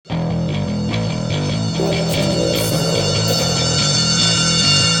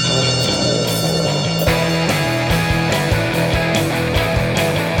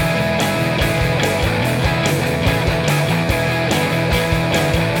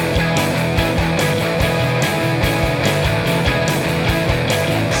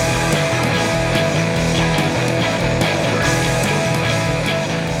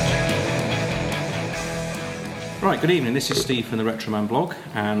Good evening, this is Steve from the Retroman blog,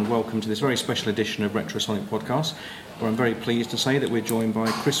 and welcome to this very special edition of Retrosonic Podcast, where I'm very pleased to say that we're joined by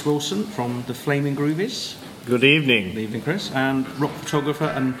Chris Wilson from the Flaming Groovies. Good evening. Good evening, Chris. And rock photographer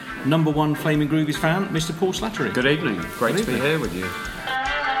and number one Flaming Groovies fan, Mr. Paul Slattery. Good evening. Great to be here with you.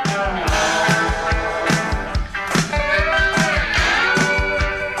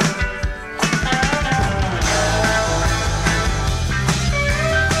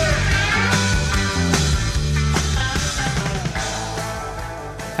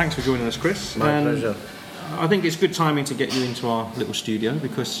 Thanks for joining us, Chris. My pleasure. I think it's good timing to get you into our little studio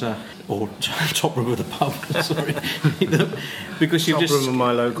because, or top room of the pub, sorry, because you've just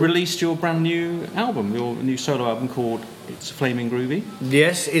released your brand new album, your new solo album called It's Flaming Groovy.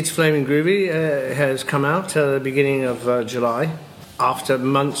 Yes, It's Flaming Groovy. It has come out at the beginning of July after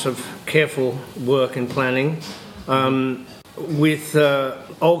months of careful work and planning with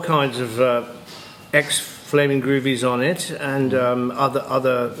all kinds of ex-Flaming Groovies on it and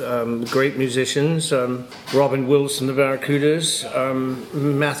other great musicians, Robin Wilson, the Barracudas,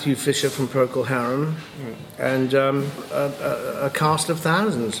 Matthew Fisher from Procol Harum, and a cast of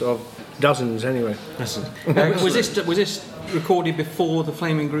thousands, of dozens anyway. Was this recorded before the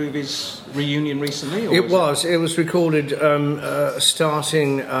Flaming Groovies reunion recently? Or It was recorded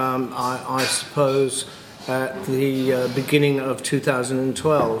starting, I suppose, at the beginning of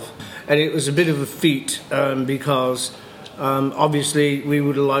 2012. And it was a bit of a feat because obviously we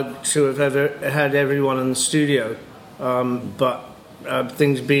would have liked to have had everyone in the studio, but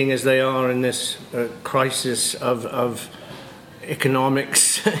things being as they are in this crisis of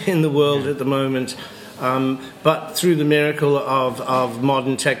economics in the world at the moment, but through the miracle of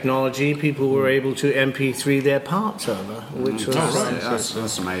modern technology, people were able to MP3 their parts over, which was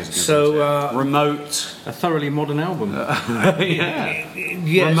That's amazing. So remote, a thoroughly modern album.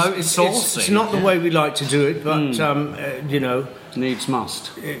 yes, remote is saucy. It's not the way we like to do it, but needs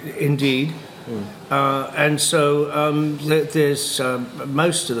must. Indeed. And so there's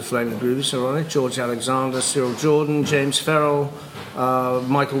most of the Flaming Groovies are on it. George Alexander, Cyril Jordan, James Farrell,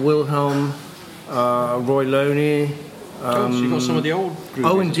 Michael Wilhelm, Roy Loney. So you got some of the old Groovies.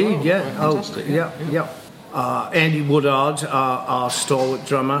 Oh, indeed, well. yeah. Fantastic. Yeah. Andy Woodard, our stalwart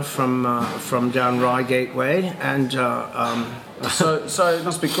drummer from down Reigate Way, and So it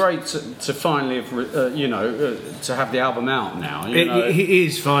must be great to finally have, to have the album out now. It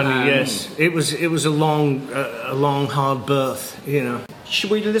is finally, yes. It was a long, hard birth, Should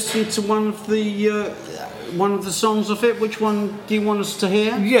we listen to one of the songs of it? Which one do you want us to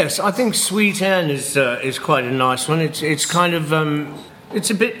hear? Yes, I think Sweet Anne is quite a nice one. It's kind of it's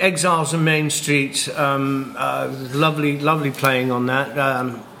a bit Exiles on Main Street. Lovely playing on that.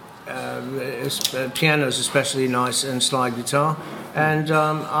 Piano's especially nice, and slide guitar, and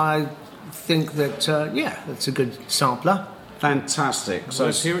I think that it's a good sampler. Fantastic. So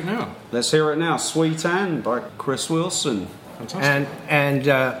let's hear it now. Let's hear it now. Sweet Anne by Chris Wilson. Fantastic. And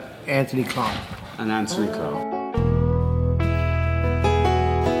Anthony Clark. And Anthony Clark.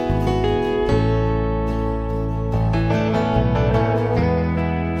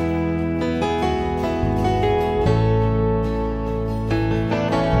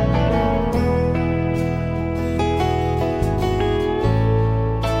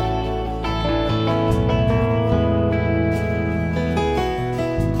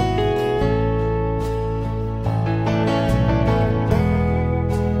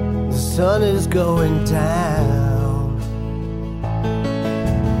 The sun is going down.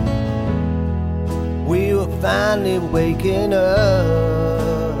 We were finally waking up.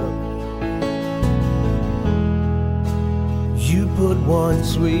 You put one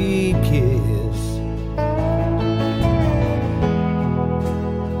sweet kiss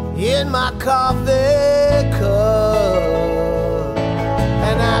in my coffee cup,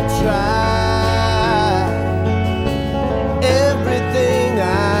 and I tried everything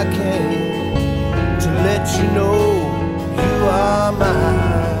I can to let you know you are my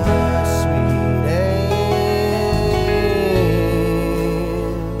sweet Anne.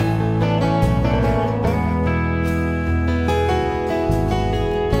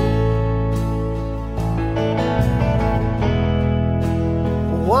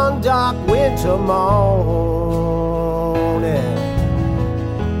 One dark winter morning,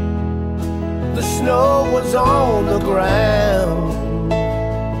 the snow was on the ground.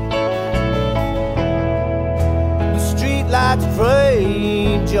 Lights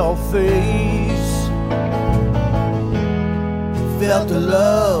framed your face. Felt the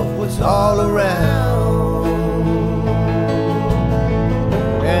love was all around.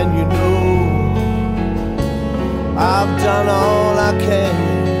 And you know I've done all I can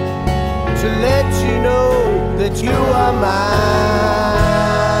to let you know that that you are mine,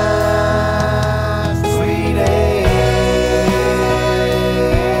 sweetie.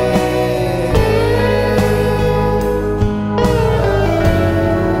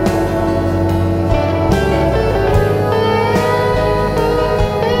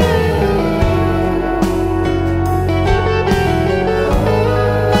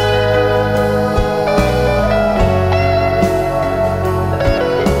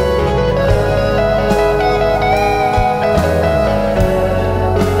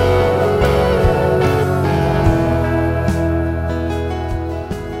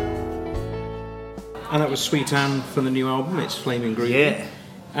 And that was Sweet Anne from the new album. It's Flaming Groovy. Yeah.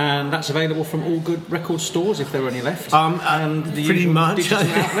 And that's available from all good record stores if there are any left. And the pretty usual much. digital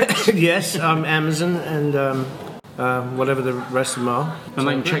outlets. Yes, Amazon and whatever the rest of them are. And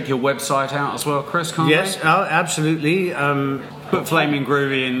they can check your website out as well, Chris, can't Yes, they? absolutely. Put Flaming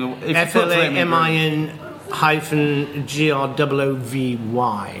Groovy in. FLAMIN -GROOVY,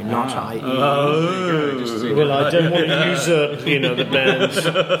 not IE. Well, I don't want to usurp, the band's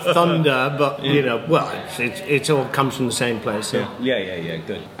thunder, but it all comes from the same place. Yeah,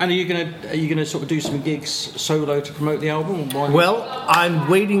 good. And are you gonna sort of do some gigs solo to promote the album? Well, I'm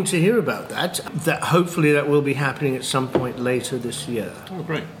waiting to hear about that. Hopefully that will be happening at some point later this year. Oh,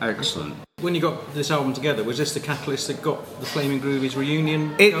 great. Excellent. When you got this album together, was this the catalyst that got the Flaming Groovies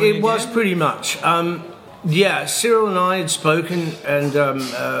reunion? It was pretty much. Yeah, Cyril and I had spoken, and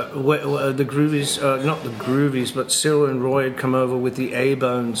the Groovies, not the Groovies, but Cyril and Roy had come over with the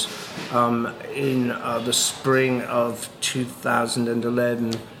A-Bones in the spring of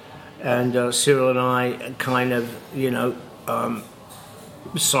 2011, and Cyril and I kind of,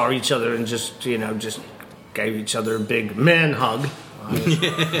 saw each other and just gave each other a big man hug.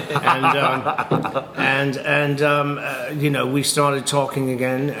 We started talking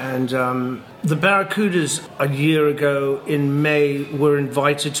again, and the Barracudas a year ago in May were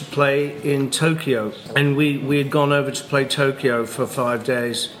invited to play in Tokyo, and we had gone over to play Tokyo for 5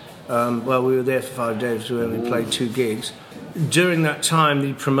 days. We were there for 5 days. We only played 2 gigs. During that time,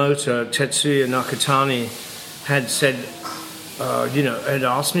 the promoter Tetsuya Nakatani had said, had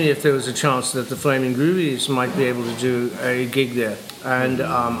asked me if there was a chance that the Flaming Groovies might be able to do a gig there. And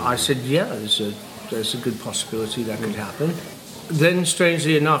I said, yeah, there's a good possibility that could happen. Then,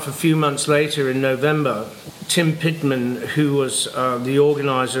 strangely enough, a few months later in November, Tim Pittman, who was the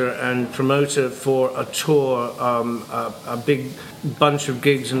organizer and promoter for a tour, a big bunch of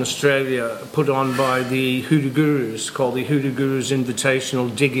gigs in Australia put on by the Hoodoo Gurus, called the Hoodoo Gurus Invitational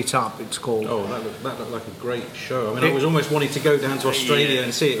Dig It Up, it's called. Oh, that looked like a great show. I mean, I was almost wanting to go down to Australia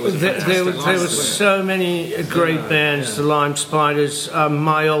and see it. It was there were so many great bands, the Lime Spiders,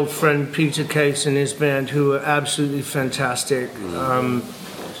 my old friend Peter Case and his band, who were absolutely fantastic.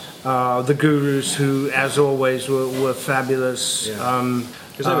 The Gurus, who, as always, were fabulous.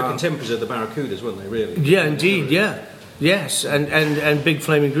 Because they were contemporaries of the Barracudas, weren't they, really? Yeah, indeed, yeah. Yes, and big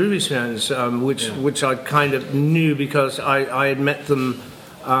Flaming Groovies fans, which I kind of knew because I had met them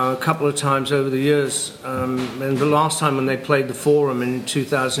a couple of times over the years. And the last time when they played the Forum in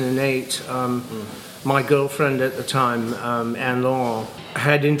 2008, my girlfriend at the time, Anne Law,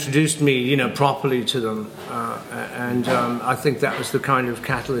 had introduced me, properly to them, and I think that was the kind of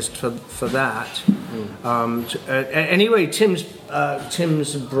catalyst for that. Anyway, Tim's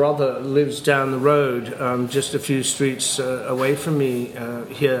brother lives down the road, just a few streets away from me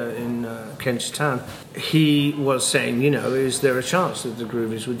here in Kentish Town. He was saying, is there a chance that the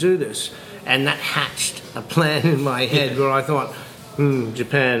Groovies would do this? And that hatched a plan in my head where I thought,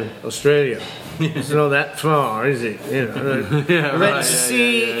 Japan, Australia. It's not that far, is it? Let's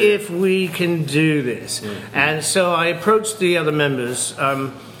see if we can do this. And so I approached the other members.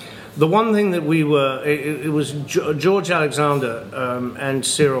 The one thing that we were, it was George Alexander and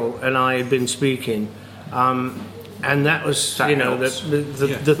Cyril and I had been speaking, and that was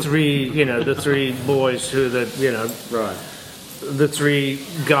the three boys who the three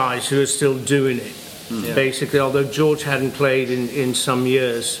guys who are still doing it. Basically, although George hadn't played in some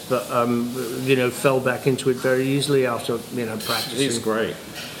years, but fell back into it very easily after practicing. He's great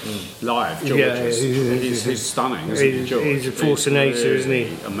live. George he's stunning. He's a force of nature, isn't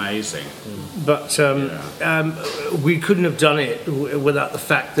he? Amazing. But we couldn't have done it without the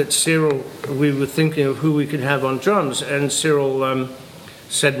fact that Cyril. We were thinking of who we could have on drums, and Cyril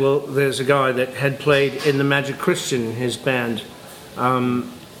said, "Well, there's a guy that had played in the Magic Christian, his band,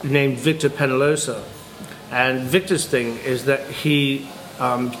 named Victor Penalosa." And Victor's thing is that he's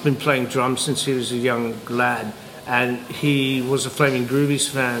been playing drums since he was a young lad, and he was a Flaming Groovies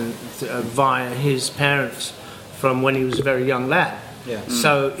fan via his parents from when he was a very young lad.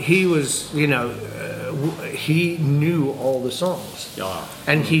 So he was, he knew all the songs. Yeah.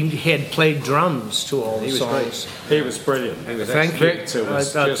 And he had played drums to all the songs. He was brilliant. Thank you. Victor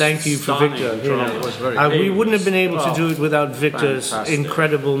was thank you for Victor. We wouldn't have been able to do it without Victor's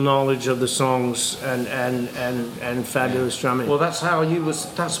incredible knowledge of the songs and fabulous drumming. Well, that's why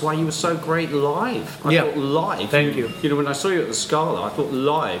you were so great live. I thought live. Thank you. You know, when I saw you at the Scala, I thought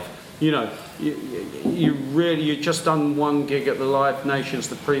live. You know, you'd just done one gig at the Live Nations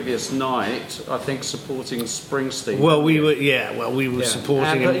the previous night, I think, supporting Springsteen. Well, we were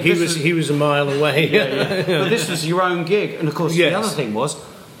supporting him. He was a mile away. But this was your own gig, and of course the other thing was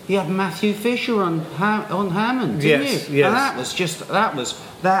you had Matthew Fisher on Hammond, didn't you? Yes. And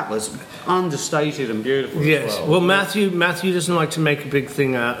that was understated and beautiful. Yes. As Well, Matthew doesn't like to make a big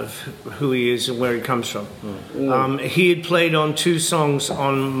thing out of who he is and where he comes from. He had played on 2 songs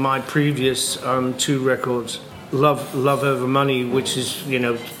on my previous 2 records. Love Over Money, which is, you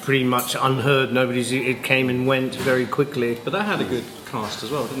know, pretty much unheard. It came and went very quickly. But that had a good cast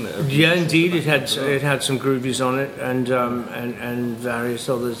as well, didn't it? Yeah, indeed, it had some groovies on it, and various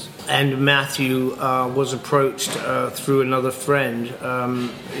others. And Matthew was approached through another friend.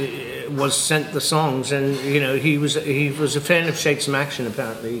 Was sent the songs, and you know he was a fan of Shake Some Action.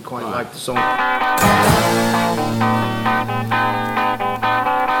 Apparently, he quite liked the song.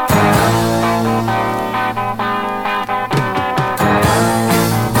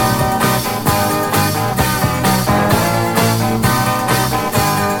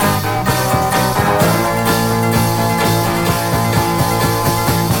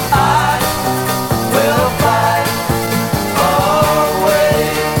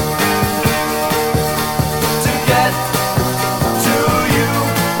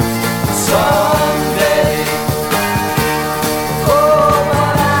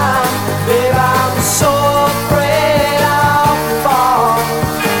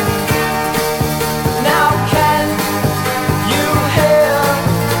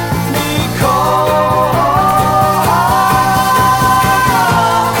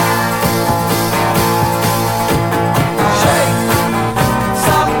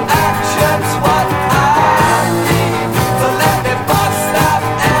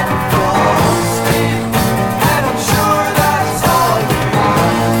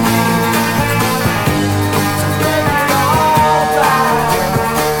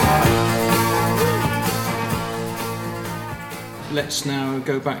 Let's now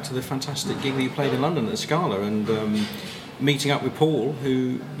go back to the fantastic gig that you played in London at the Scala, and meeting up with Paul,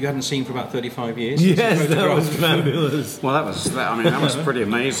 who you hadn't seen for about 35 years. Yes, that was fabulous. Well, that was pretty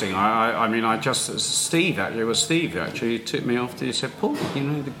amazing. Steve actually took me off. He said, "Paul, you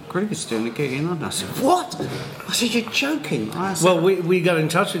know, the Groovy's doing a gig in London." I said, "What?" I said, "You're joking." Well, we got in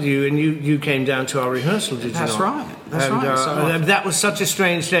touch with you, and you came down to our rehearsal, did you not? That's right. That was such a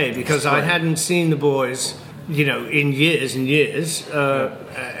strange day, because I hadn't seen the boys, you know, in years and years.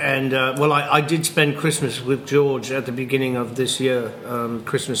 I did spend Christmas with George at the beginning of this year,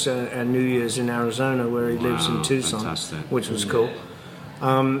 Christmas and New Year's in Arizona, where he lives in Tucson, which was cool.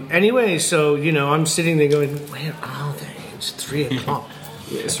 Anyway, so, you know, I'm sitting there going, where are they? It's 3 o'clock.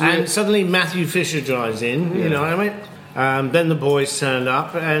 And suddenly Matthew Fisher drives in, you know, and I went... then the boys turned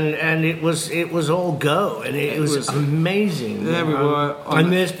up, and it was all go, and it was amazing. There we were, and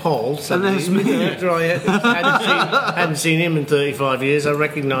there's Paul. And there's me. After I hadn't seen him in 35 years, I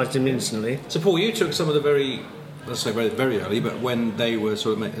recognised him instantly. So, Paul, you took some of the very early, but when they were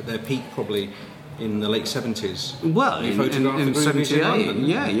sort of at their peak, probably in the late 70s. Well, you in 78,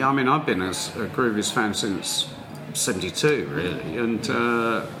 yeah. I mean, I've been a Groovies fan since 72, really, and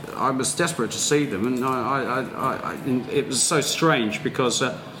I was desperate to see them, and it was so strange because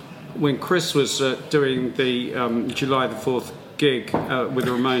when Chris was doing the July the 4th gig with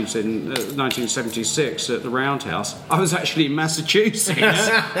the Ramones in 1976 at the Roundhouse, I was actually in Massachusetts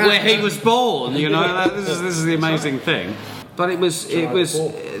where he was born. You know, this is the amazing thing. But it was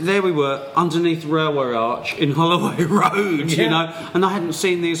there we were underneath the railway arch in Holloway Road, you know, and I hadn't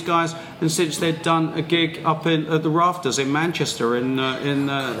seen these guys, and since they'd done a gig up at the Rafters in Manchester in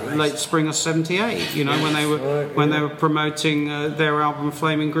late spring of '78, you know, when they were promoting their album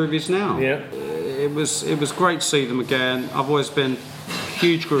Flaming Groovies Now. Yeah, it was great to see them again. I've always been a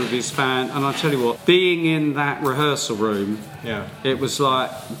huge Groovies fan, and I tell you what, being in that rehearsal room. Yeah, it was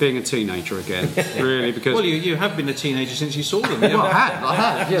like being a teenager again, really. Because you have been a teenager since you saw them. Yeah? Well, I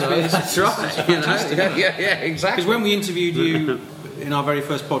have. You know, that's right. Yeah, exactly. Because when we interviewed you in our very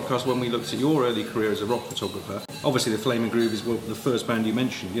first podcast, when we looked at your early career as a rock photographer, obviously the Flaming Groovies were the first band you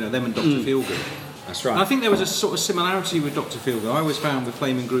mentioned. You know, them and Dr. Feelgood. That's right. And I think there was a sort of similarity with Dr. Feelgood. I always found with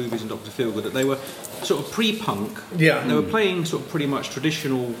Flaming Groovies and Dr. Feelgood that they were sort of pre-punk. Yeah. They were playing sort of pretty much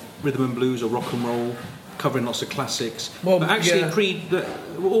traditional rhythm and blues or rock and roll, covering lots of classics. Well, but actually, yeah.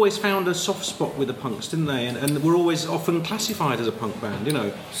 we always found a soft spot with the punks, didn't they? And were always often classified as a punk band, you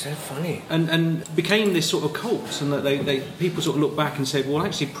know. So funny. And became this sort of cult, and that they people sort of look back and said, well,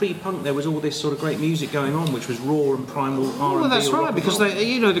 actually, pre-punk there was all this sort of great music going on, which was raw and primal R&B. Well, that's or rock right, and because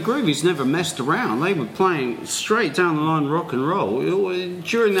roll. the Groovies never messed around. They were playing straight down the line rock and roll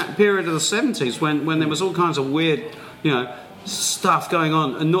during that period of the 70s when there was all kinds of weird, stuff going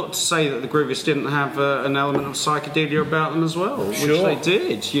on. And not to say that the Groovies didn't have an element of psychedelia about them as well, which they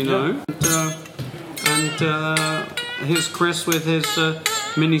did, Yeah. And here's Chris with his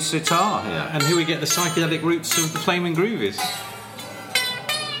mini sitar here. And here we get the psychedelic roots of the Flaming Groovies.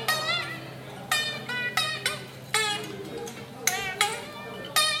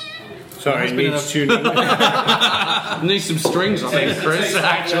 Sorry, it needs tuning. Needs some strings, I think, Chris,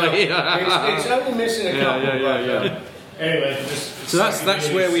 actually. It's only missing a couple. Yeah. Anyway, So that's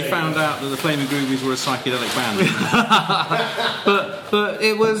where we found out that the Flaming Groovies were a psychedelic band. but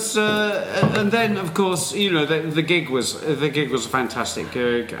it was, and then of course the gig was a fantastic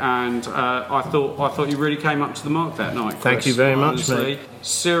gig, and I thought you really came up to the mark that night, Chris. Thank you very much, honestly. mate.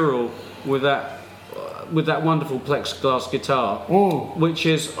 Cyril with that wonderful plexiglass guitar, which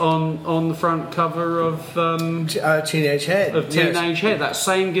is on the front cover of Teenage Head. Teenage Head. That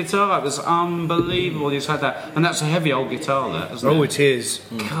same guitar, it was unbelievable. He's had that, and that's a heavy old guitar, that, isn't it? Oh, it is.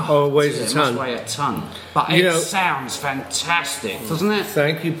 Oh, it weighs a It ton. must weigh a ton, but it sounds fantastic, doesn't it?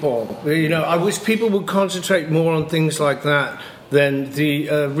 Thank you, Paul. I wish people would concentrate more on things like that than the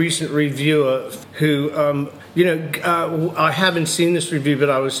recent reviewer who, I haven't seen this review, but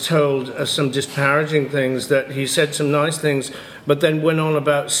I was told some disparaging things, that he said some nice things, but then went on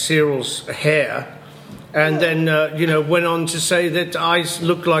about Cyril's hair. And then, went on to say that I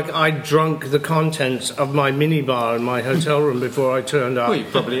looked like I'd drunk the contents of my minibar in my hotel room before I turned up. Well, you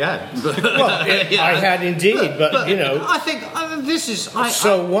probably had. I had indeed, but I think this is...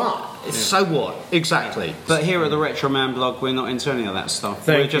 So what? So what? Exactly. But here at the Retro Man blog, we're not into any of that stuff.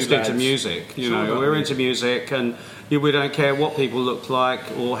 Thank we're just you, into lads. music. We're into music, and we don't care what people look like,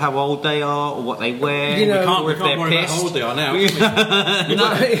 or how old they are, or what they wear. We can't or if worry they're about pissed. how old they are now, can we?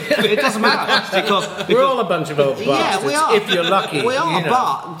 No, it doesn't matter because We're all a bunch of old bastards, yeah, we are. if you're lucky. We are,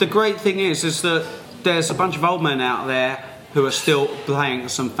 but the great thing is that there's a bunch of old men out there who are still playing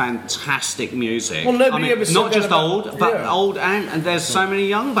some fantastic music. Well, nobody ever said not that just about- old, but yeah. old, and there's so many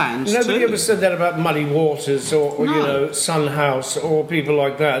young bands Nobody too. ever said that about Muddy Waters or No. Sun House or people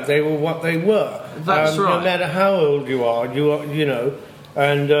like that. They were what they were. That's right. No matter how old you are,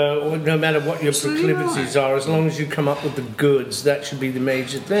 and no matter what your proclivities are, as long as you come up with the goods, that should be the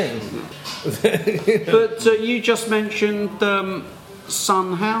major thing. But you just mentioned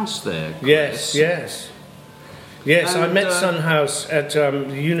Sun House there, Chris. Yes, I And, met Sun House at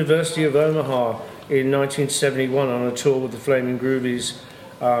the University of Omaha in 1971 on a tour with the Flaming Groovies,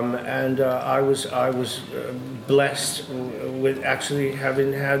 and I was blessed with actually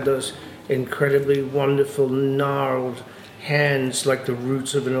having had those incredibly wonderful gnarled hands like the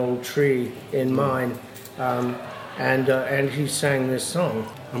roots of an old tree in mine, and he sang this song.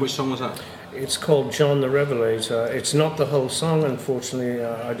 And which song was that? It's called John the Revelator. It's not the whole song, unfortunately,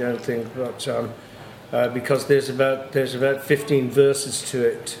 I don't think, but because there's about 15 verses to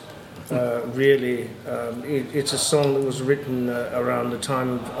it. Really, it's a song that was written around the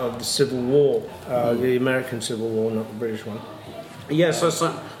time of the Civil War, the American Civil War, not the British one. Yes,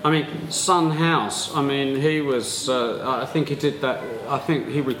 Sun House. He was. I think he did that. I think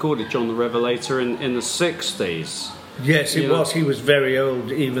he recorded John the Revelator in the 60s. Yes, it was. He was very old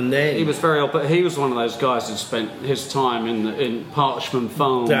even then. He was very old, but he was one of those guys who spent his time in Parchment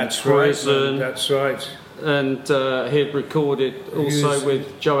Farm Right. prison. That's right. And he had recorded also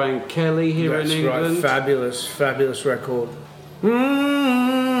with Joanne Kelly here in England. Right. Fabulous record.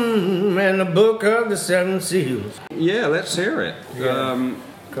 And the Book of the Seven Seals. Yeah, let's hear it. Yeah.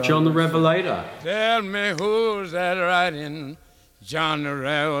 John the Revelator. Tell me who's that riding? John the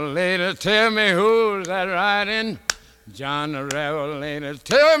Revelator. Tell me who's that riding? John the Revelator.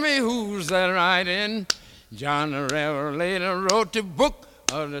 Tell me who's that riding? John the Revelator wrote the book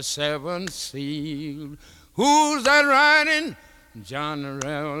of the seven seals. Who's that riding? John the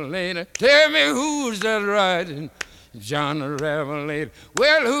Revelator. Tell me who's that riding? John the Revelator.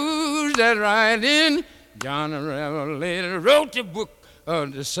 Well, who's that riding? John the Revelator wrote the book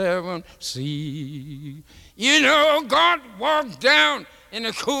of the seven seals. God walked down in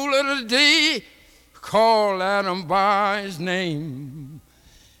the cool of the day, called Adam by his name.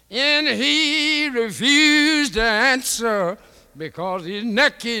 and he refused to answer because he's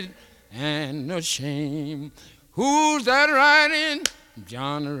naked and ashamed. Who's that riding?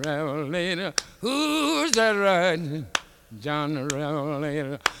 John the Revelator. Who's that riding? John the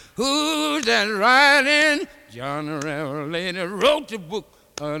Revelator. Who's that riding? John the Revelator wrote the book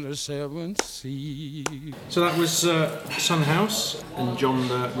of the seven seas. So that was Son House and John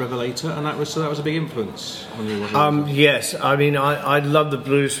the Revelator, and that was a big influence on you, wasn't it? Yes, I mean, I loved the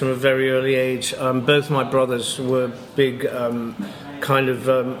blues from a very early age. Both my brothers were big kind of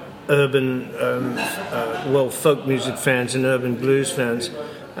urban, folk music fans and urban blues fans.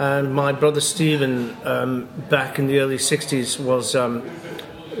 And my brother Stephen, back in the early 60s, was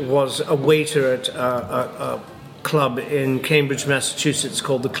a waiter at a club in Cambridge, Massachusetts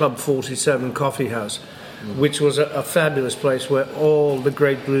called the Club 47 Coffee House, which was a fabulous place where all the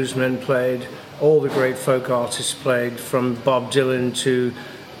great bluesmen played, all the great folk artists played, from Bob Dylan to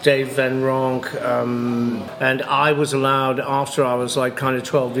Dave Van Ronk, and I was allowed, after I was like kind of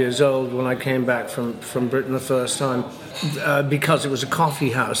 12 years old when I came back from Britain the first time, because it was a coffee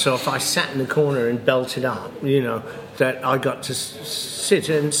house, so if I sat in the corner and belted up, you know, that I got to sit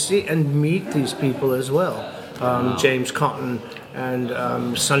and see and meet these people as well. James Cotton and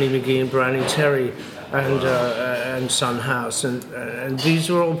Sonny McGee and Brownie Terry and Son House, and these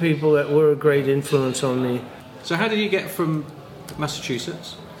were all people that were a great influence on me. So how did you get from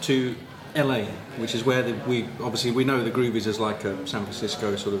Massachusetts to LA, which is where we know the Groovies as like a San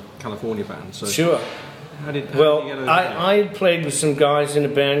Francisco sort of California band? So sure. How did you get over I played with some guys in a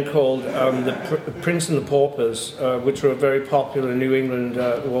band called the Prince and the Paupers, which were a very popular New England,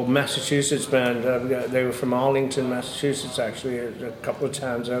 Massachusetts band. They were from Arlington, Massachusetts, actually, a couple of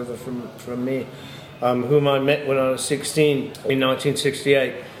towns over from me, whom I met when I was 16 in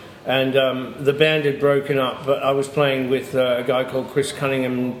 1968. And the band had broken up, but I was playing with a guy called Chris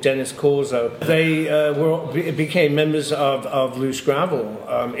Cunningham and Dennis Corzo. They became members of Loose Gravel,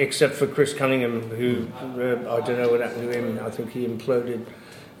 except for Chris Cunningham, who, I don't know what happened to him. I think he imploded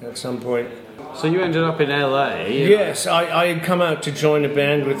at some point. So you ended up in LA? Yes, I had come out to join a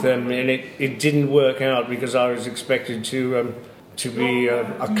band with them, and it didn't work out because I was expected to be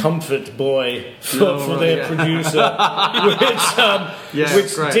a comfort boy for their producer,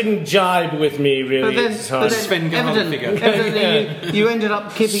 which didn't jibe with me really. But then evidently you ended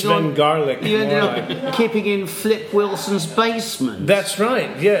up keeping Sven Garlic. You ended up keeping in Flip Wilson's basement. That's right.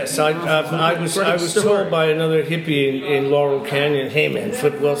 Yes, I was told by another hippie in Laurel Canyon, "Hey man,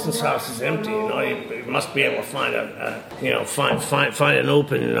 Flip Wilson's house is empty. You know, you must be able to find find an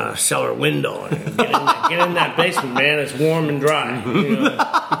open cellar window and get in that basement, man. It's warm and dry." You know,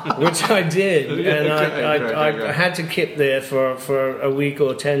 which I did, and I had to kip there for a week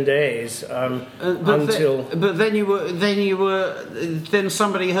or 10 days until. But then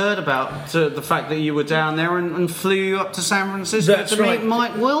somebody heard about the fact that you were down there and flew you up to San Francisco to meet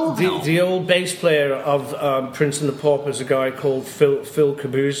Mike Wilhelm. The old bass player of Prince and the Paupers, a guy called Phil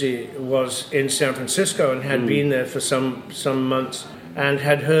Cabuzzi, was in San Francisco and had been there for some months and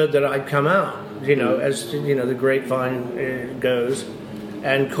had heard that I'd come out. You know, as you know, the grapevine goes,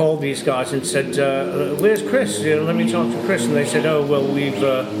 and called these guys and said, "Where's Chris? You know, let me talk to Chris." And they said, "Oh, well,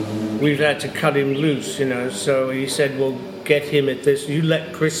 we've had to cut him loose, you know." So he said, "Well, get him at this. You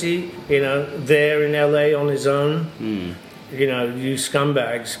let Chrissy, you know, there in LA on his own. You know, you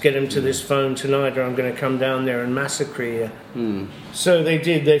scumbags, get him to this phone tonight, or I'm going to come down there and massacre you." So they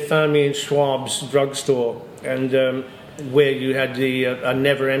did. They found me in Schwab's drugstore, and. Where you had a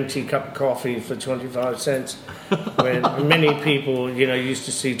never empty cup of coffee for 25 cents, when many people, you know, used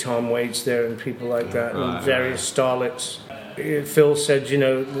to see Tom Waits there and people like that, and various starlets. Phil said, you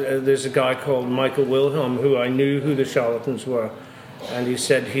know, there's a guy called Michael Wilhelm who I knew who the Charlatans were, and he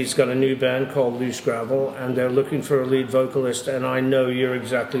said he's got a new band called Loose Gravel and they're looking for a lead vocalist, and I know you're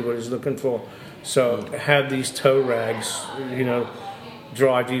exactly what he's looking for, so have these tow rags, you know,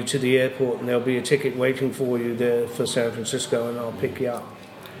 drive you to the airport, and there'll be a ticket waiting for you there for San Francisco, and I'll pick you up.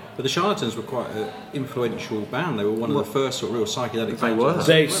 But the Charlatans were quite an influential band. They were one of the first sort of real psychedelic bands.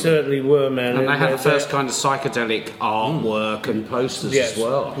 They certainly were, man. And they had the first kind of psychedelic artwork and posters as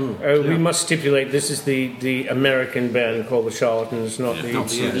well. We must stipulate this is the American band called the Charlatans, not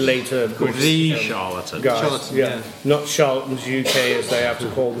the later British. The Charlatans. Guys. Not Charlatans UK as they have to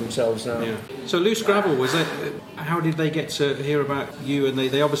call themselves now. Yeah. So Loose Gravel, how did they get to hear about you? And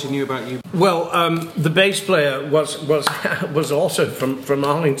they obviously knew about you. Well, the bass player was also from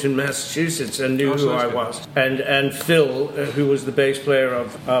Arlington, Massachusetts, and knew who I was. And Phil, who was the bass player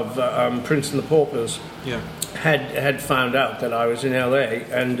of Prince and the Paupers, had found out that I was in LA,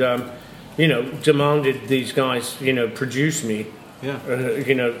 and you know, demanded these guys, you know, produce me.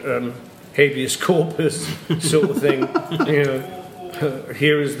 habeas corpus sort of thing.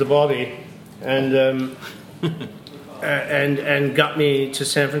 Here is the body, and got me to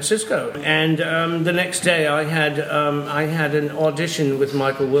San Francisco. And the next day, I had an audition with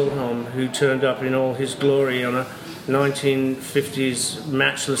Michael Wilhelm, who turned up in all his glory on a 1950s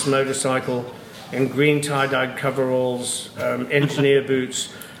matchless motorcycle in green tie-dyed coveralls, engineer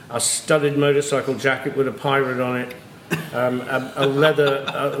boots, a studded motorcycle jacket with a pirate on it, a leather,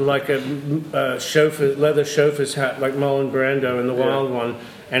 leather chauffeur's hat like Marlon Brando in The Wild One,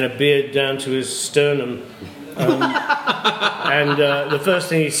 and a beard down to his sternum. And the first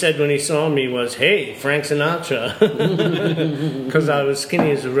thing he said when he saw me was, "Hey, Frank Sinatra," because I was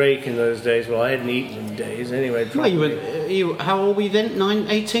skinny as a rake in those days. Well, I hadn't eaten in days anyway. Well, how old were you then?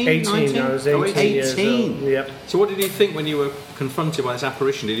 18? 18. I was 18 years old. Yep. So what did he think when you were confronted by this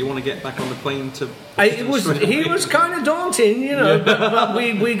apparition? Did he want to get back on the plane to... He was kind of daunting, but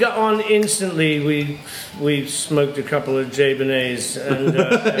we got on instantly. We smoked a couple of J Benets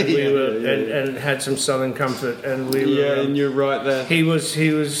and had some Southern Comfort, and we were... and you're right there. He was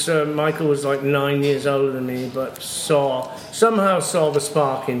Michael was like 9 years older than me, but somehow saw the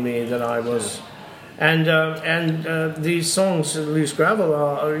spark in me that I was. And these songs, Loose Gravel,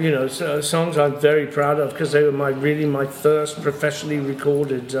 are songs I'm very proud of, because they were my first professionally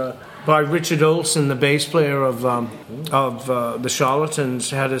recorded. By Richard Olson, the bass player of the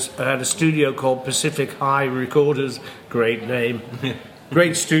Charlatans, had a studio called Pacific High Recorders. Great name,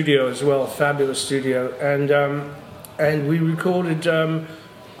 great studio as well, fabulous studio. And we recorded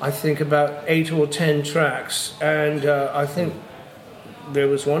I think about 8 or 10 tracks, and I think there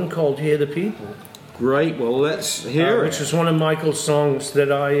was one called "Hear the People." Great. Well, let's hear it. Which is one of Michael's songs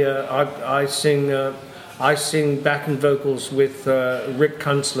that I sing. I sing backing vocals with Rick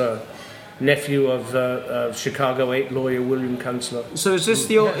Kunstler, nephew of Chicago 8 lawyer William Kunstler. So is this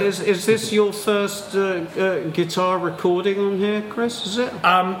your first guitar recording on here, Chris? Is it?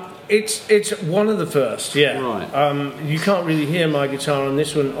 It's one of the first, yeah. Right. You can't really hear my guitar on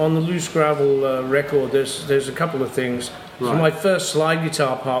this one. On the Loose Gravel record, there's a couple of things. Right. So my first slide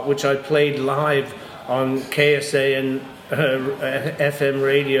guitar part, which I played live on KSA and FM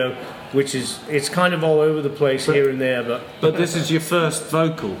radio, it's kind of all over the place here and there, but this is your first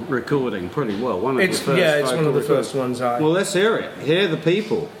vocal recording, pretty well. One of it's the first. Yeah, it's one of the first ones. Well, let's hear it. Hear the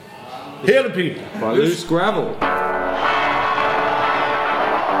People. Hear the People by Loose Gravel.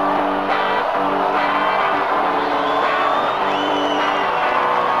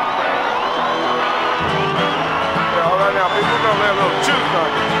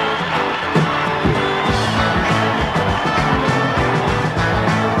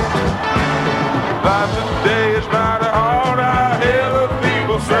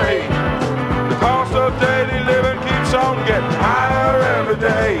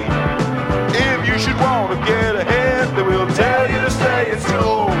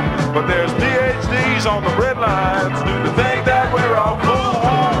 But there's PhDs on the red lines due to think that we're all fools.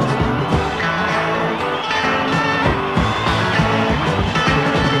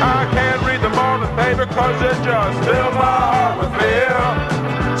 I can't read the morning paper cause it just fills my heart with fear.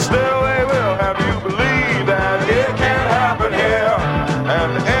 Still they will have you believe that it can't happen here.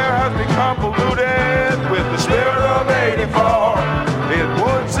 And the air has become polluted with the spirit of 84. It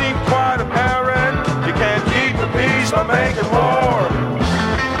would seem quite apparent you can't keep the peace by making war.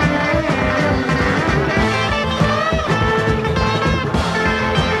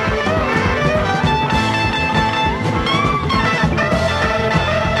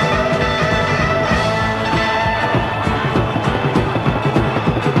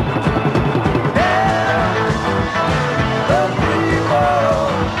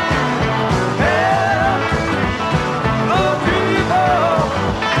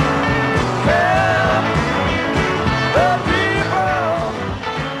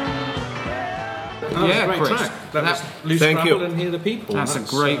 Thank you. And Hear the People. That's a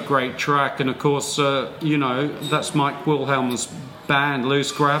great track, and of course, that's Mike Wilhelm's band,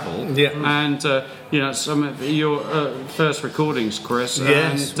 Loose Gravel. Yeah. And some of your first recordings, Chris.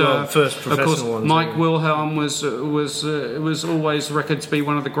 Yes. And, first professional of course, ones. Mike Wilhelm was always reckoned to be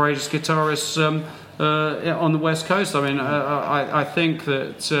one of the greatest guitarists on the West Coast. I mean, I think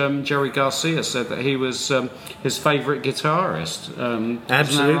that Jerry Garcia said that he was his favourite guitarist.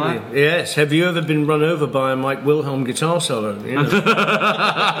 Absolutely, right? Yes. Have you ever been run over by a Mike Wilhelm guitar solo?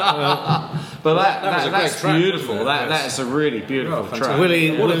 But that's beautiful. That's a really beautiful track.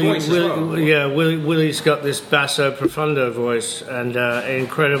 Willie's got this basso profundo voice and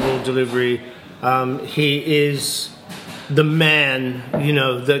incredible delivery. He is the man, you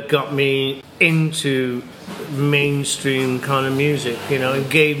know, that got me into mainstream kind of music, you know, and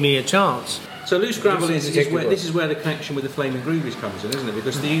gave me a chance. So Loose Gravel this is where the connection with the Flaming Groovies comes in, isn't it?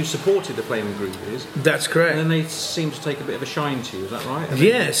 Because you supported the Flaming Groovies. That's correct. And then they seem to take a bit of a shine to you, is that right?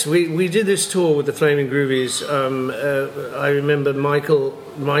 Yes, we did this tour with the Flaming Groovies. I remember Michael,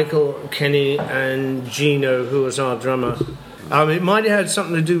 Kenny and Gino, who was our drummer. It might have had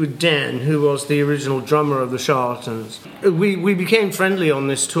something to do with Dan, who was the original drummer of the Charlatans. We became friendly on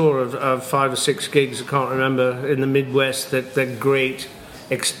this tour of 5 or 6 gigs, I can't remember, in the Midwest, that great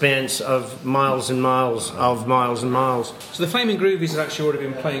expanse of miles and miles of miles and miles. So the Flaming Groovies had actually already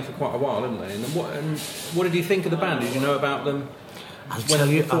been playing for quite a while, haven't they? And what did you think of the band? Did you know about them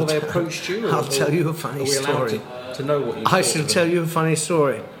before they approached you? I'll tell you a funny story. To know what you I shall tell you a funny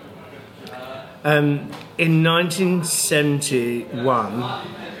story. In 1971,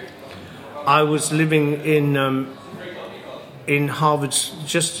 I was living in Harvard,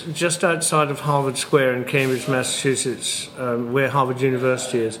 just outside of Harvard Square in Cambridge, Massachusetts, where Harvard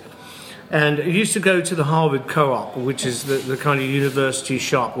University is. And I used to go to the Harvard Co-op, which is the kind of university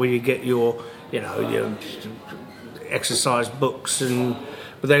shop where you get your exercise books,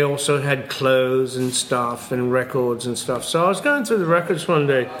 but they also had clothes and stuff and records and stuff. So I was going through the records one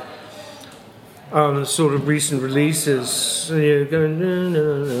day, sort of recent releases, going,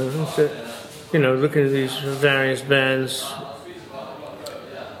 looking at these various bands.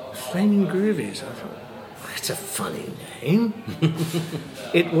 Flaming Groovies. I thought, that's a funny name.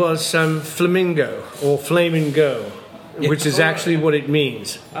 It was Flamingo or Flamingo, which is actually what it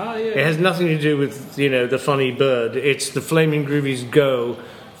means. Oh, yeah. It has nothing to do with the funny bird. It's the Flaming Groovies Go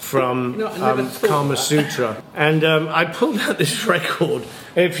from Kama Sutra. And I pulled out this record.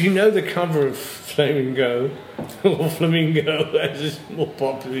 And if you know the cover of Flamingo or Flamingo, as it's more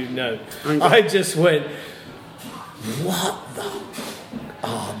popularly known, I just went, what the?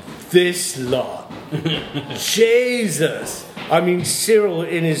 This lot. Jesus. I mean, Cyril,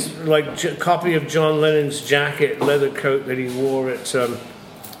 in his copy of John Lennon's jacket, leather coat that he wore at some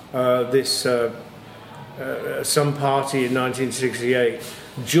party in 1968.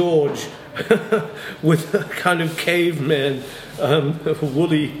 George, with a kind of caveman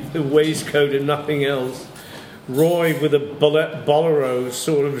woolly waistcoat and nothing else. Roy with a bolero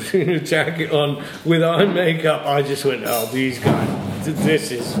sort of jacket on with eye makeup. I just went, oh, these guys, this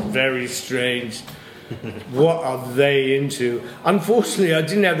is very strange. What are they into? Unfortunately, I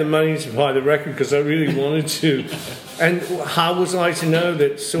didn't have the money to buy the record because I really wanted to. And how was I to know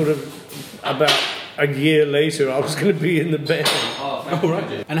that sort of about a year later I was going to be in the band? Oh,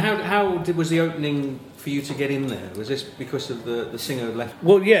 right. And how was the opening for you to get in there? Was this because of the singer left?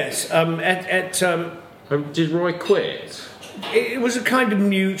 Well, yes. Did Roy quit? It was a kind of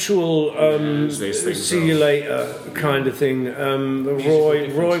mutual see you later kind of thing.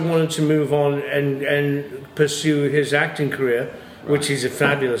 Roy wanted to move on and pursue his acting career, which he's a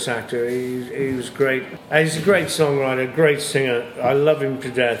fabulous actor. He was great. He's a great songwriter, great singer. I love him to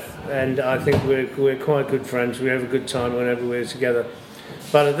death, and I think we're quite good friends. We have a good time whenever we're together.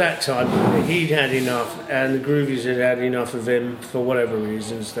 But at that time, he'd had enough, and the Groovies had had enough of him for whatever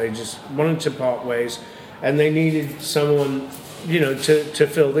reasons. They just wanted to part ways. And they needed someone, to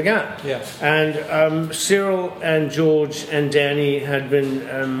fill the gap. Yeah. And Cyril and George and Danny had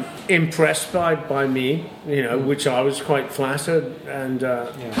been impressed by me, which I was quite flattered, and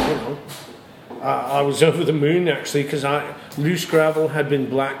I was over the moon actually because Loose Gravel had been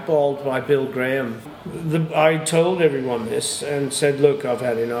blackballed by Bill Graham. I told everyone this and said, "Look, I've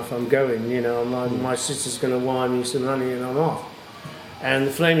had enough. I'm going. My sister's going to wire me some money, and I'm off." And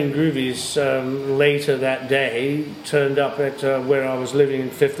the Flaming Groovies later that day turned up at where I was living in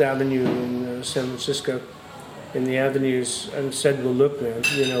Fifth Avenue in San Francisco, in the avenues, and said, "Well, look, man,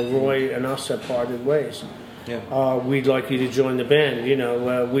 Roy and us have parted ways. Yeah. We'd like you to join the band.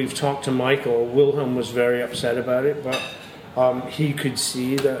 We've talked to Michael. Wilhelm was very upset about it, but he could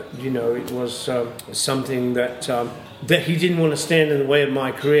see that it was something that he didn't want to stand in the way of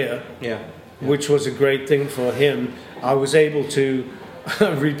my career. Yeah. Which was a great thing for him. I was able to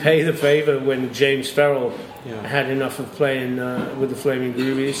repay the favour when James Farrell had enough of playing with the Flaming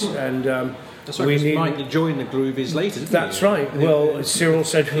Groovies, and that's right. Mike joined the Groovies later. That's right. Well, Cyril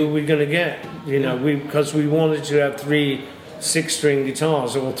said, "Who are we going to get?" Because we wanted to have 3 6-string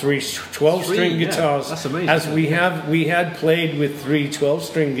guitars or 3 12-string guitars. That's amazing. As we had played with 3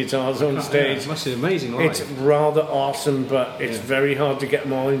 12-string guitars on stage. It must be amazing. Right? It's rather awesome, but it's very hard to get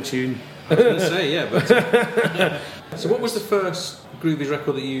them all in tune. I was going to say, but so what was the first Groovies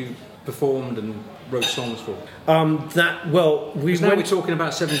record that you performed and wrote songs for? We now we're talking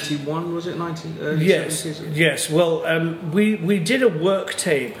about 71, was it? 19? Yes, 70s? yes. Well, we did a work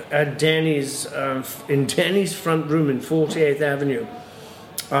tape at Danny's in Danny's front room in 48th Avenue,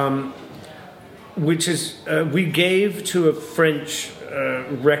 which is we gave to a French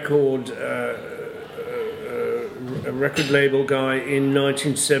record label guy in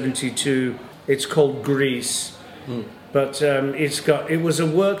 1972. It's called Grease. But it was a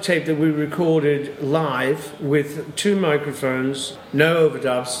work tape that we recorded live with 2 microphones, no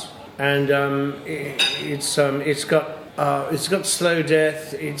overdubs, and it's got Slow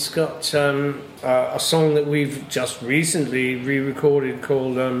Death. It's got a song that we've just recently re-recorded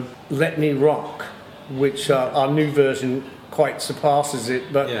called "Let Me Rock," which our new version quite surpasses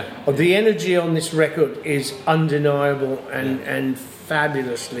it. But the energy on this record is undeniable and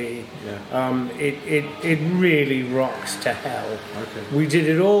fabulously. It really rocks to hell. Okay. We did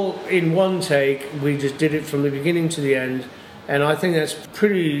it all in one take. We just did it from the beginning to the end, and I think that's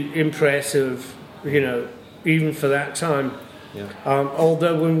pretty impressive, even for that time.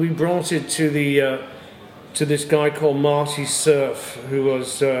 Although when we brought it to this guy called Marty Cerf, who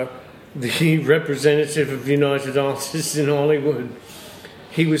was the representative of United Artists in Hollywood,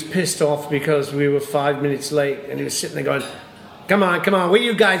 he was pissed off because we were 5 minutes late, and he was sitting there going, Come on, where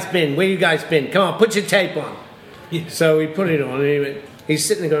you guys been? Come on, put your tape on. Yeah. So we put it on, and he's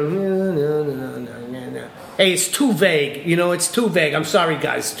sitting there going, no. Hey, it's too vague, it's too vague. I'm sorry,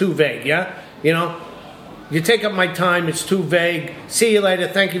 guys, it's too vague, yeah? You take up my time, it's too vague. See you later,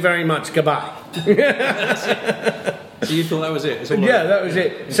 thank you very much, goodbye. So you thought that was it? That was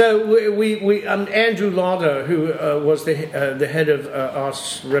it. So we Andrew Lauder, who was the head of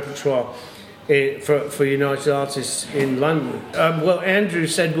Arts Repertoire, for United Artists in London. Andrew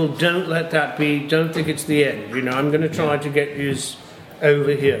said, well, don't let that be, don't think it's the end. I'm going to try to get you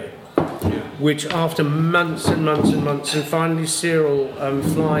over here. Which after months and months and months, and finally Cyril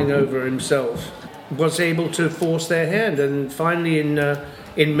flying over himself, was able to force their hand. And finally in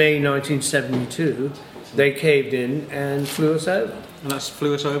May 1972, they caved in and flew us over. And that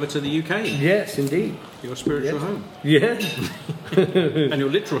flew us over to the UK. Yes, indeed. Your spiritual home. Yeah. And your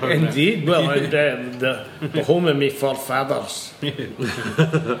literal home. Indeed. Well, the home of my forefathers. So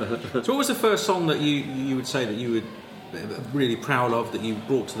what was the first song that you would say that you were really proud of, that you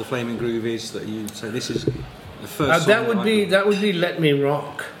brought to the Flaming Groovies, that you say this is the first song? That would be Let Me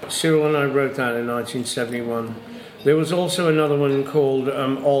Rock. Cyril and I wrote that in 1971. There was also another one called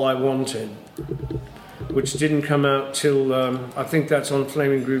All I Wanted, which didn't come out till I think that's on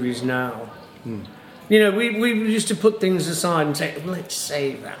Flaming Groovies now. We used to put things aside and say, let's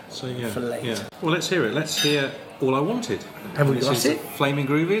save that for later. Yeah. Well, let's hear it. Let's hear All I Wanted. Have we got it? Flaming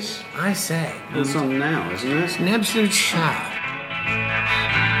Groovies. I say. It's on now, isn't it? It's an absolute shout.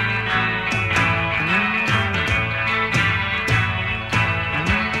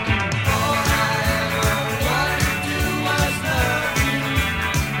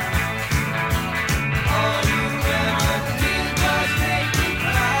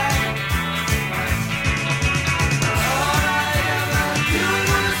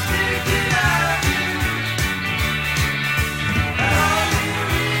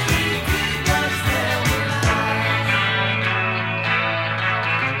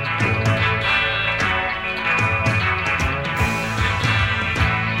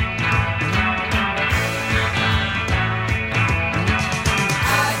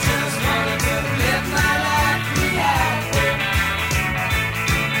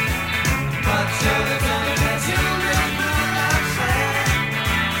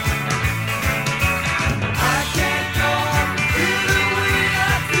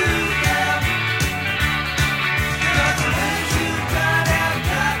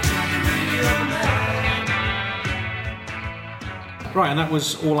 Right, and that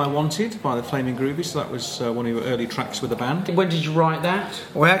was All I Wanted by the Flaming Groovies. So that was one of your early tracks with the band. When did you write that?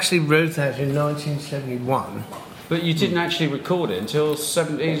 We actually wrote that in 1971. But you didn't actually record it until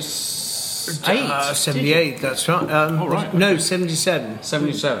 78? 78, that's right. Right. No, 77.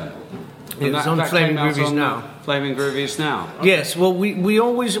 77. It was on Flaming Groovies Now. Flaming Groovies Now. Okay. Yes, well, we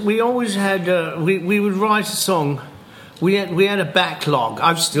always had we would write a song. We had a backlog.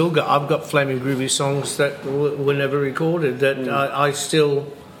 I've got Flaming Groovy songs that were never recorded that I still,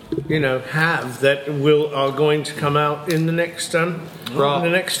 have that are going to come out in the next few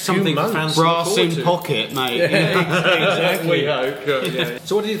months. Brass in pocket, mate. Exactly. We hope.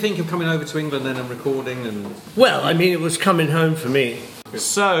 So what did you think of coming over to England then and recording? And well, I mean, it was coming home for me.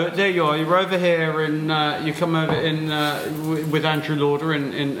 So there you are. You're over here, and you come over in with Andrew Lauder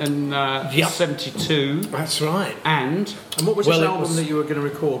in '72. That's right. And what was this album that you were going to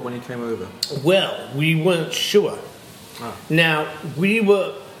record when you came over? Well, we weren't sure. Now we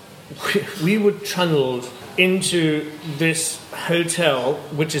were tunneled into this hotel,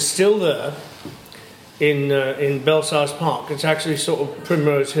 which is still there in Belsize Park. It's actually sort of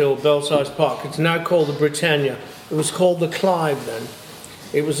Primrose Hill, Belsize Park. It's now called the Britannia. It was called the Clive then.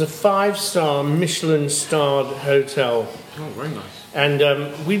 It was a 5-star Michelin-starred hotel. Oh, very nice. And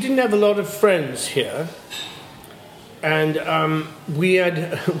we didn't have a lot of friends here. And we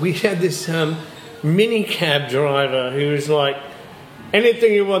had this mini cab driver who was like,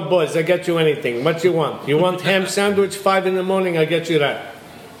 anything you want, boys, I get you anything. What you want? You want ham sandwich 5 a.m, I get you that.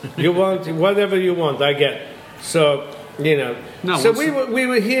 You want whatever you want, I get. So, you know. No, so we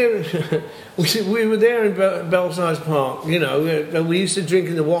were here, we were there in Belsize Park, you know. We used to drink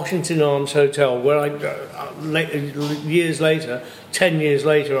in the Washington Arms Hotel, where years later, 10 years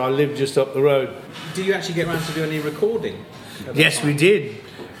later, I lived just up the road. Did you actually get around to do any recording? Yes, we did.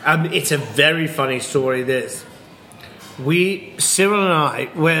 It's a very funny story, this. Cyril and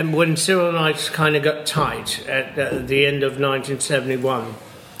I, when Cyril and I kind of got tight at the end of 1971,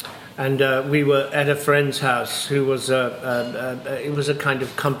 and we were at a friend's house who was it was a kind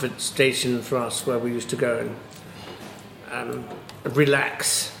of comfort station for us where we used to go and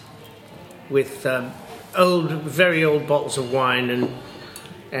relax with very old bottles of wine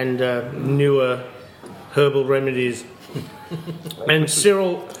and newer herbal remedies. And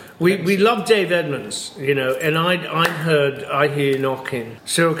Cyril, we loved Dave Edmunds, you know, and I hear you knocking.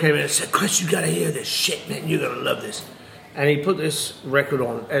 Cyril came in and said, "Chris, you gotta hear this shit, man. You're gonna love this." And he put this record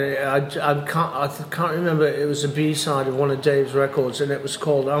on, and I can't remember. It was a B-side of one of Dave's records, and it was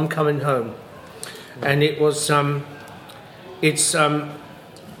called "I'm Coming Home," and it was it's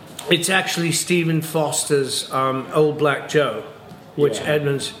actually Stephen Foster's "Old Black Joe," which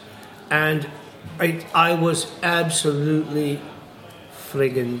Edmunds, and I was absolutely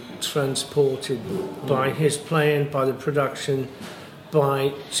friggin' transported by his playing, by the production,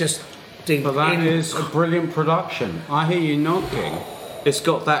 by just the... But that is a brilliant production. I hear you knocking. It's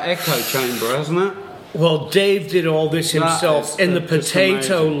got that echo chamber, hasn't it? Well, Dave did all this himself in the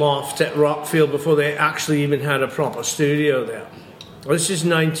Potato Loft at Rockfield before they actually even had a proper studio there. Well, this is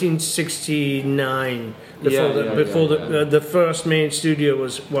 1969, before the first main studio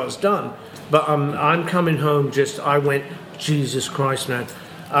was done. But I'm Coming Home, I went, Jesus Christ, man.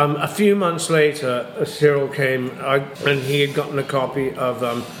 A few months later, Cyril came, and he had gotten a copy of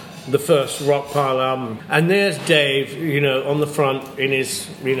the first Rockpile album. And there's Dave, you know, on the front in his,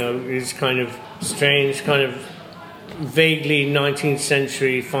 you know, his kind of strange, kind of vaguely 19th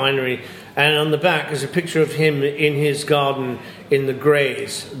century finery. And on the back is a picture of him in his garden in the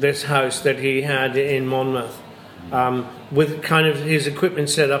Greys, this house that he had in Monmouth, with kind of his equipment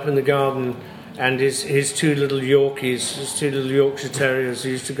set up in the garden, and his two little Yorkies, his two little Yorkshire Terriers, he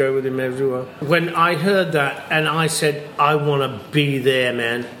used to go with him everywhere. When I heard that, and I said, I want to be there,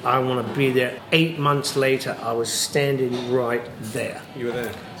 man, I want to be there. 8 months later, I was standing right there. You were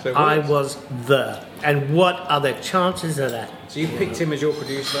there? So I was there. And what are the chances of that? So you picked him as your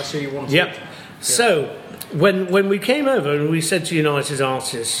producer, that's who you wanted? Yep. Yeah. So, when we came over and we said to United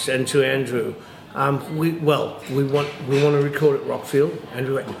Artists and to Andrew, we want to record at Rockfield.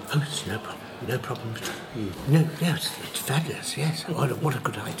 Andrew went, oh, it's no problem. No, it's fabulous, yes. What a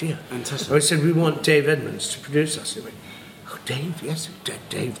good idea. Fantastic. I said, we want Dave Edmunds to produce us. He went, oh, Dave, yes,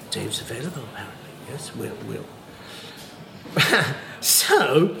 Dave's available, apparently. Yes, we'll.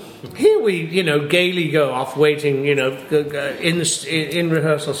 So, here we, you know, gaily go off, waiting, you know, in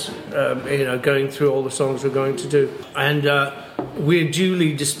rehearsals, you know, going through all the songs we're going to do. And we're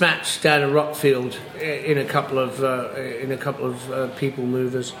duly dispatched down at Rockfield in a couple of people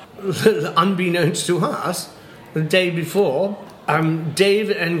movers. Unbeknownst to us, the day before, Dave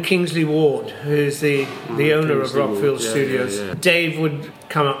and Kingsley Ward, who's the owner of Rockfield Studios, Dave would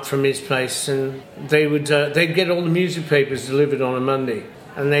come up from his place, and they'd get all the music papers delivered on a Monday,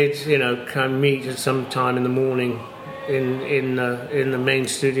 and they'd, you know, kind of meet at some time in the morning in the main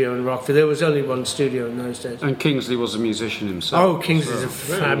studio in Rockfield. There was only one studio in those days. And Kingsley was a musician himself. Oh, Kingsley's a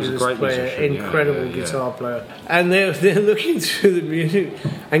fabulous player, incredible guitar player. And they're looking through the music,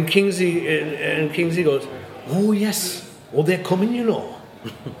 and Kingsley goes, oh yes. Oh, they're coming, you know.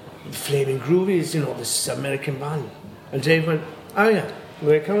 Flaming Groovies, you know, this American band. And Dave went, oh yeah,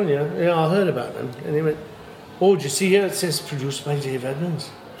 they're coming, yeah. Yeah, I heard about them. And he went, oh, do you see here? It says produced by Dave Edmunds.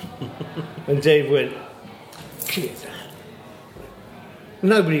 And Dave went, clear that.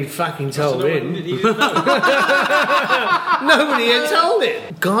 Nobody fucking told him. He didn't know. Nobody had told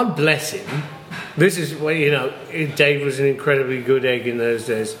him. God bless him. This is what, you know, Dave was an incredibly good egg in those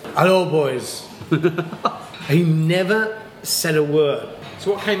days. Hello, boys. He never said a word.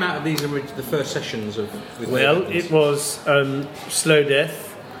 So what came out of these the first sessions of? Well, it was Slow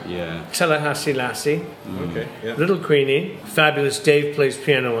Death, Yeah. Tallahassee Lassie, Okay, yeah. Little Queenie, fabulous. Dave plays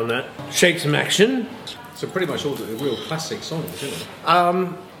piano on that. Shake Some Action. So pretty much all the real classic songs, isn't it?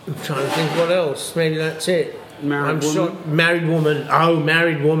 I'm trying to think what else. Maybe that's it. Married Woman? Married Woman. Oh,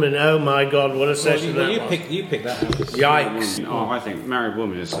 Married Woman. Oh my God, what a session Well, that was. you picked that out. Yikes. Oh, I think Married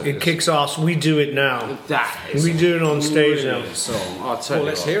Woman is... It kicks ass. We do it now. That is We do it on stage really now. a song. I'll tell Well, you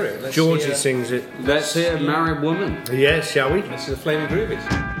let's what. hear it. Georgie sings it. Let's hear Married Woman. Yes, shall we? This is the Flaming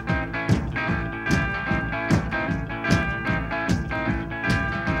Groovies.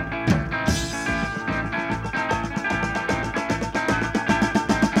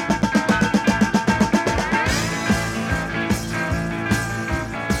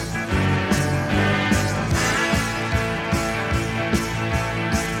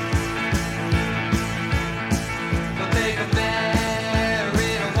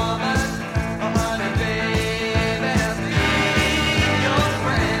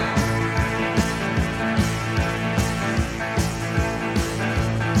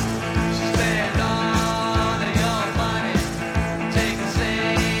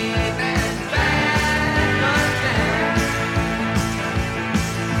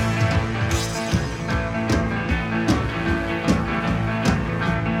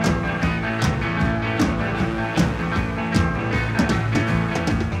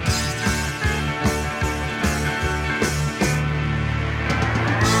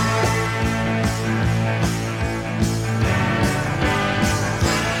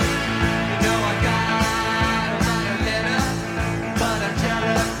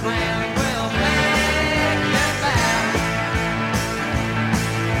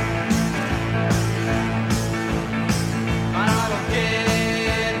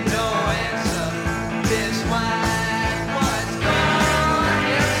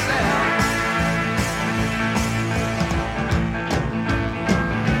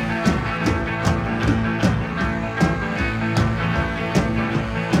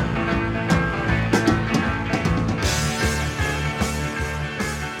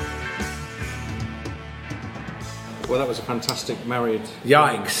 Well, that was a fantastic married.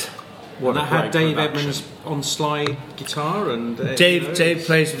 Yikes. And that had Dave production. Edmunds on slide guitar and Dave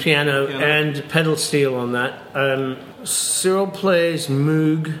plays piano and pedal steel on that. Cyril plays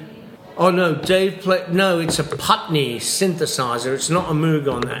Moog. Oh no, it's a Putney synthesizer. It's not a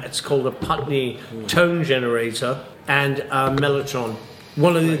Moog on that. It's called a Putney tone generator and a Mellotron.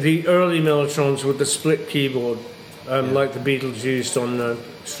 One of the early Mellotrons with the split keyboard, like the Beatles used on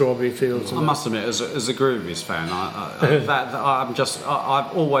Strawberry Fields. I must admit, as a Groovies fan, I've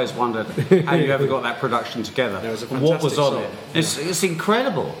always wondered how you ever got that production together. It was a What was on fantastic it? It's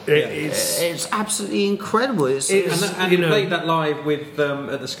incredible. It's absolutely incredible. And you played that live with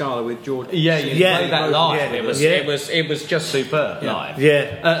at the Scala with George. Yeah, you played that live. Yeah. It was just superb live.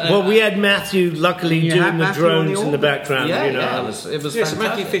 Yeah. Well, we had Matthew, luckily, You doing had the Matthew on drones the in the organ. background. Yeah, you know. yeah, it was Yes, fantastic.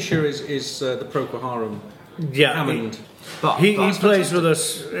 Matthew Fisher is the Procol Harum Yeah, Hammond. he plays with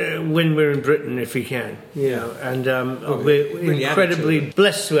us when we're in Britain if he can, you know, and we're really incredibly added to it.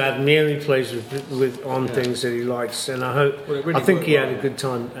 blessed to have him. He only plays on things that he likes, and I hope. Well, it really I think worked he had well. a good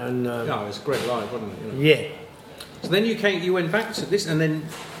time, and Yeah, it was great live, wasn't it? You know? yeah. So then you went back to this, and then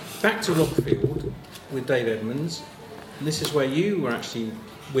back to Rockfield with Dave Edmunds. And this is where you were actually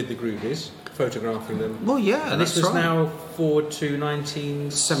with the Groovies, photographing them. Well, yeah, And this that's was right. now forward to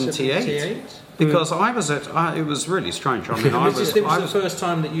 1978. Because I was at, it was really strange. I mean, This was the first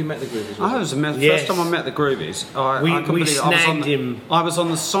time that you met the Groovies. Yes. First time I met the Groovies. We snagged him. I was on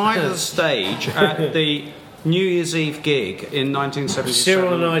the side of the stage at the New Year's Eve gig in 1977.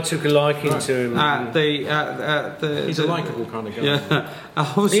 Cyril and I took a liking to him. He's a likeable kind of guy.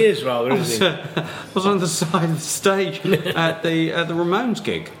 Yeah, He is rather, isn't he? I was on the side of the stage at the Ramones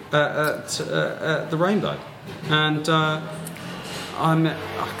gig at the Rainbow, and I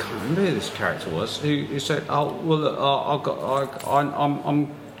can't remember who this character was. Who said, "Oh well, look,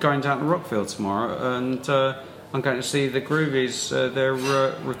 I'm going down to Rockfield tomorrow, and I'm going to see the Groovies. They're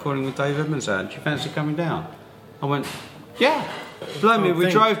recording with Dave Edmunds. Do you fancy coming down?" I went, "Yeah." Blow me, we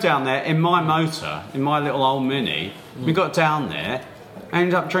drove down there in my motor, in my little old Mini. We got down there,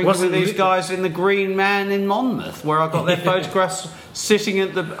 ended up drinking with these guys in the Green Man in Monmouth, where I got their photographs sitting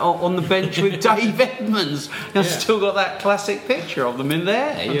on the bench with Dave Edmunds. I've still got that classic picture of them in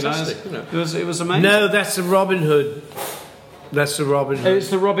there. Fantastic, It was amazing. No, that's the Robin Hood. That's the Robin Hood. It's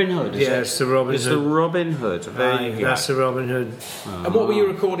the Robin Hood. Is Yeah, it? it's the Robin It's Hood. the Robin Hood. There you go. That's the Robin Hood. And what were you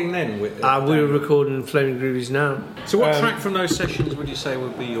recording then? With, We were recording Flaming Groovies Now. So what track from those sessions would you say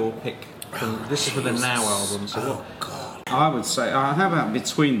would be your pick? This is for the Now album. So what? I would say, how about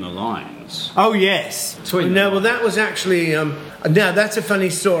Between the Lines? Oh yes. Well, that was actually. Now that's a funny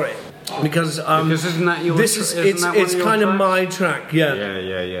story because isn't that your? This is it's kind of my track. Yeah.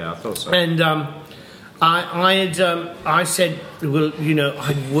 Yeah. I thought so. And I said, well, you know,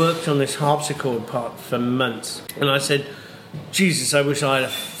 I'd worked on this harpsichord part for months, and I said, Jesus, I wish I had a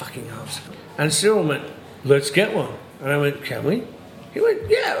fucking harpsichord. And Cyril went, let's get one. And I went, can we? He went,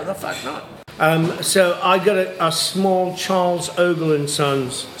 yeah, what the fuck not? So I got a small Charles Ogle and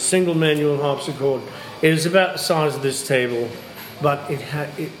Sons single manual harpsichord. It was about the size of this table, but it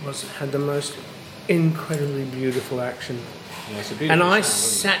had the most incredibly beautiful action. Yeah, it's a beautiful And I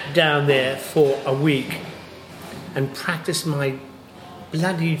sound, sat down there for a week and practiced my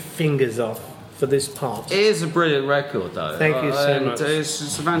bloody fingers off for this part. It is a brilliant record, though. Thank you so and much.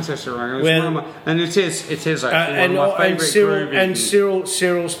 It's a fantastic record. Well, And it is actually one of my favourite and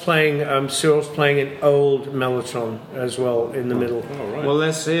Cyril's playing an old mellotron as well in the middle. Oh, right. Well,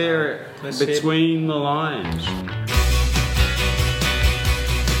 let's hear it. Between the Lines.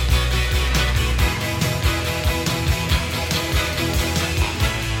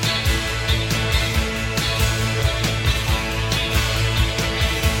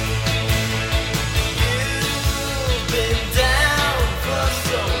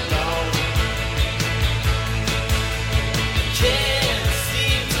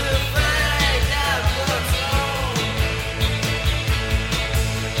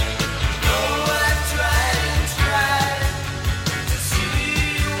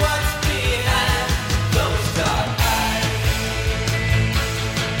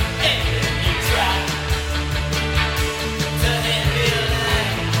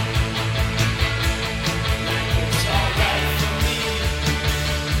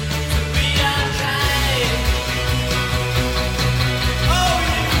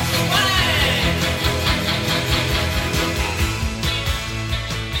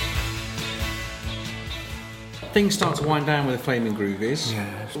 Things start to wind down with the Flaming Groovies.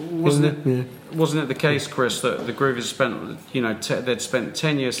 Wasn't it the case, Chris, that the Groovies spent, they'd spent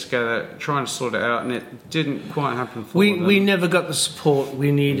 10 years together trying to sort it out, and it didn't quite happen for them? We never got the support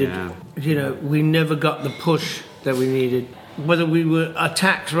we needed. Yeah. You know, we never got the push that we needed. Whether we were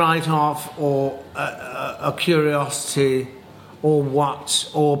attacked right off or a curiosity or what,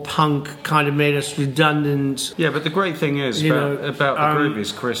 or punk kind of made us redundant. Yeah, but the great thing is about the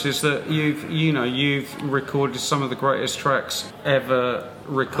Groovies, Chris, is that you've recorded some of the greatest tracks ever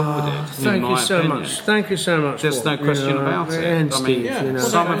recorded. Thank you so much. Thank you so much. There's no question about it. And I Steve, mean,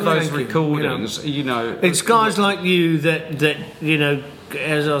 some of those recordings, it's guys like you that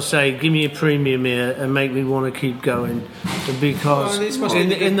as I'll say, give me a premium here and make me want to keep going, because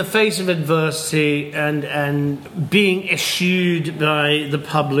in the face of adversity and being eschewed by the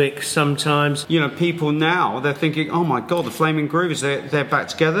public sometimes, people now, they're thinking, oh my God, the Flaming Groovies, they're back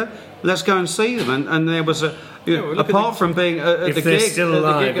together. Let's go and see them. And there was apart from being at the gig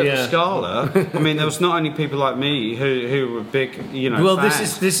at the Scala, I mean, there was not only people like me who were big, Well,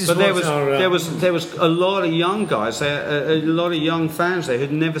 fans, this is but there was a lot of young guys there, a lot of young fans there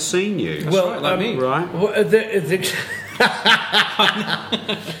who'd never seen you. Well, right, like me, right? Well,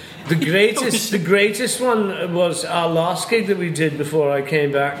 the greatest one was our last gig that we did before I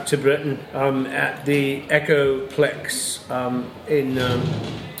came back to Britain, at the Echoplex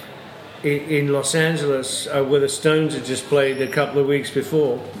in Los Angeles, where the Stones had just played a couple of weeks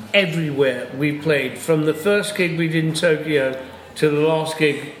before. Everywhere we played, from the first gig we did in Tokyo to the last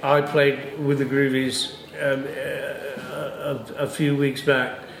gig I played with the Groovies a few weeks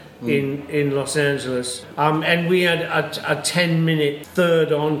back in Los Angeles. And we had a 10-minute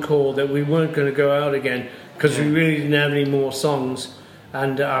third encore that we weren't going to go out again because we really didn't have any more songs.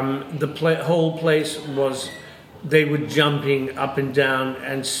 And the whole place was... They were jumping up and down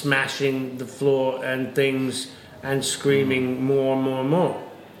and smashing the floor and things and screaming more and more and more.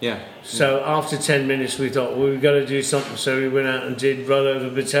 Yeah. So after 10 minutes we thought, well, we've got to do something. So we went out and did Run Over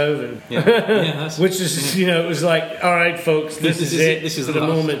Beethoven. Yeah. Which is, it was like, all right, folks, this is it. This is for the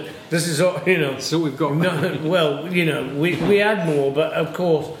moment. This is all, That's all we've got. Well, we had more, but of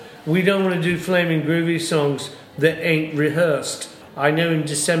course, we don't want to do Flaming Groovy songs that ain't rehearsed. I know in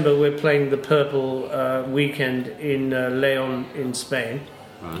December we're playing the Purple Weekend in Leon in Spain.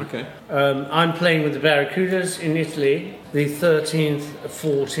 Okay. I'm playing with the Barracudas in Italy the 13th,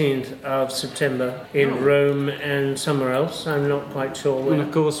 14th of September in Rome and somewhere else. I'm not quite sure where. And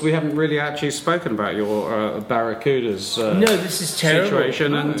of course, we haven't really actually spoken about your Barracudas no, this is terrible.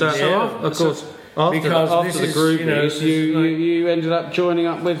 situation. And of course, after the Groovies, you ended up joining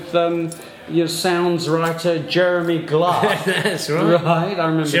up with your sounds writer Jeremy Gluck. That's right. Right, I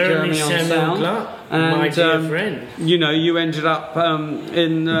remember Jeremy on sound. Gluck, and, my dear friend. You ended up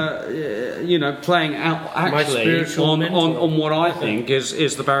playing out actually on what I think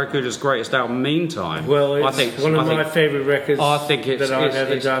is the Barracuda's greatest album, Meantime. Well, it's one of my favourite records that I've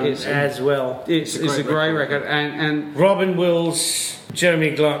ever done as well. It's a great record. And Robin Wills,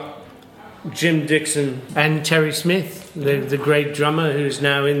 Jeremy Gluck, Jim Dixon, and Terry Smith, the great drummer who's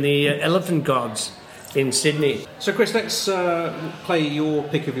now in the Elephant Gods in Sydney. So, Chris, let's play your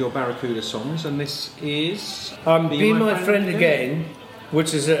pick of your Barracuda songs, and this is Be My Friend Again,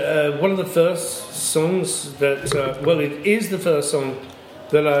 which is one of the first songs that, it is the first song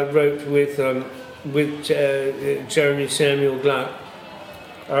that I wrote with Jeremy Samuel Gluck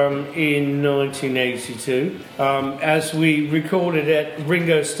in 1982, as we recorded at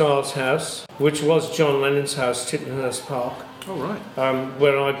Ringo Starr's house, which was John Lennon's house, Tittenhurst Park. Oh, right.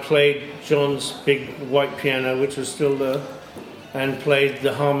 Where I played John's big white piano, which was still there, and played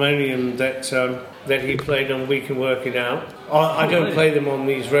the harmonium that he played on We Can Work It Out. I don't play them on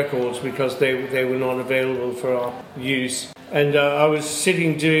these records because they were not available for our use. And I was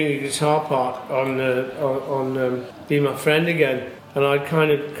sitting doing a guitar part on Be My Friend Again, and I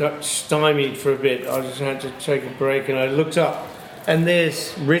kind of got stymied for a bit. I just had to take a break, and I looked up, and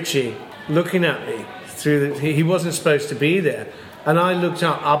there's Richie looking at me through he wasn't supposed to be there. And I looked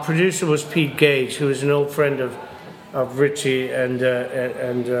up. Our producer was Pete Gage, who was an old friend of Richie and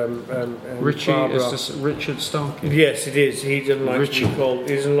Richie Barbara. is this Richard Starkey? Yes, it is. He doesn't like to be called.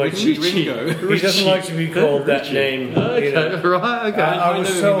 He doesn't like Ringo. He doesn't like to be called that name. Okay, you know. right. Okay. I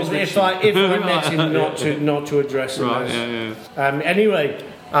was told if I met him not to address him. Right. As, Yeah. Anyway,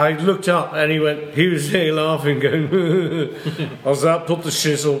 I looked up and he was there laughing, going, "How's that? Put the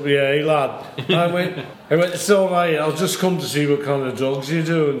shizzle, yeah, lad." I went, "It's all right. I'll just come to see what kind of dogs you're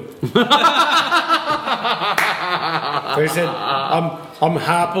doing." They said, "I'm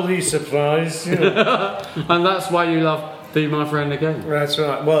happily surprised." You know. And that's why you love Be My Friend Again. That's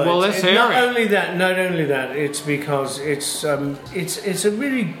right. Well, let's hear not it. Not only that. It's because it's a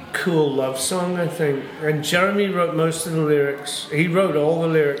really cool love song, I think. And Jeremy wrote most of the lyrics. He wrote all the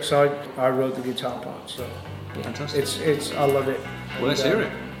lyrics. I wrote the guitar part. So Fantastic. It's I love it. Well, let's hear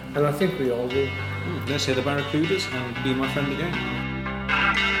it. And I think we all do. Let's hear the Barracudas and Be My Friend Again.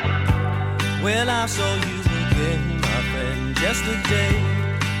 Well, I saw you again, my friend, yesterday.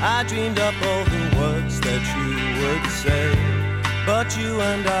 I dreamed up all the words that you would say. But you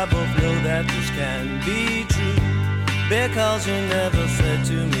and I both know that this can be true, because you never said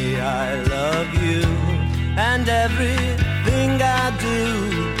to me I love you. And everything I do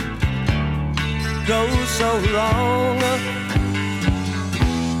goes so wrong,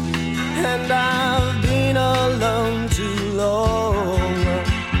 and I've been alone too long.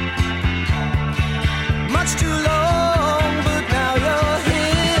 Much too long, but now you're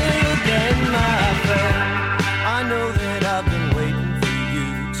here again, my friend. I know that I've been waiting for you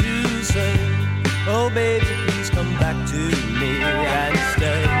to say, "Oh baby, please come back to me and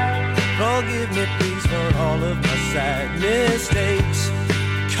stay." Forgive me please for all of my sad mistakes,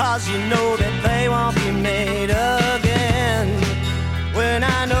 'cause you know that they won't be made again. When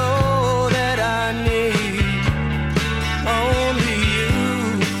I know that I need only you,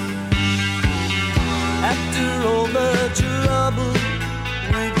 after all the trouble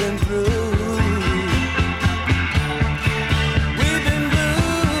we've been through. We've been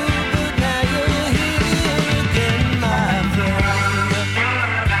blue, but now you're here again, my friend.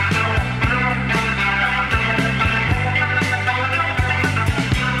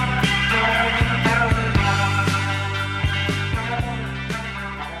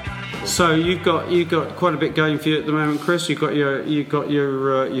 So you've got quite a bit going for you at the moment, Chris. You've got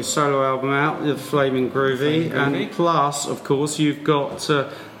your solo album out, The Flaming Groovy, and plus, of course, you've got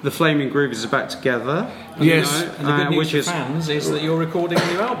The Flaming Groovies are back together. Yes. And the good news for fans is that you're recording a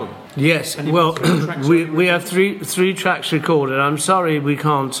new album. Yes. Well, we have three tracks recorded. I'm sorry we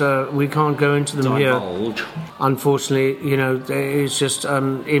can't go into them Divulge. here. Unfortunately, it's just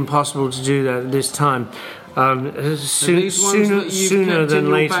impossible to do that at this time. Sooner than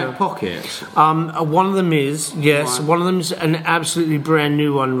later. Back pocket. One of them is, yes, Right. one of them is an absolutely brand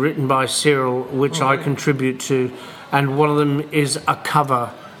new one written by Cyril, which I contribute to, and one of them is a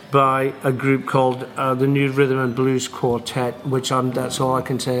cover by a group called the New Rhythm and Blues Quartet, which that's all I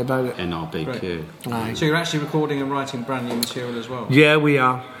can say about it. NRBQ. Aye. So you're actually recording and writing brand new material as well? Yeah, we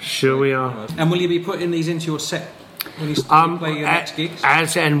are. Sure we are. And will you be putting these into your set when you play your next gigs?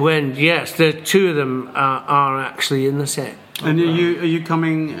 As and when, yes. The two of them are actually in the set. And are you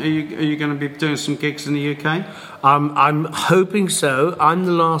coming? Are you going to be doing some gigs in the UK? I'm hoping so. I'm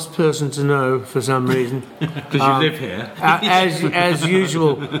the last person to know for some reason. Because you live here. As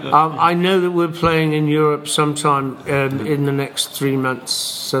usual. I know that we're playing in Europe sometime in the next 3 months,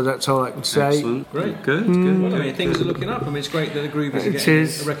 so that's all I can say. Excellent. Great. Good. Well, I mean, things are looking up. I mean, it's great that the Groovies are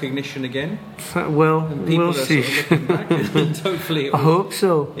getting recognition again. Well, And people we'll are see. sort of looking back, and hopefully I hope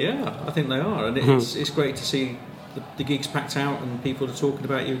so. Yeah, I think they are, and it's great to see the gigs packed out and people are talking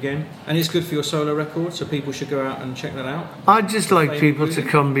about you again. And it's good for your solo record, so people should go out and check that out. I'd just like people to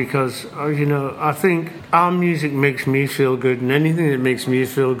come because, I think our music makes me feel good, and anything that makes me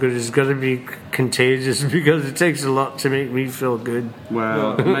feel good has got to be contagious because it takes a lot to make me feel good.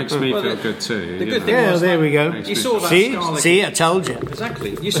 Well, it makes me feel good too. The good thing was, there we go. You saw that Scala See, I told you.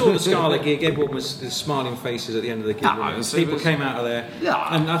 Exactly. You saw the Scala gig, everyone was smiling faces at the end of the gig. People came out of there.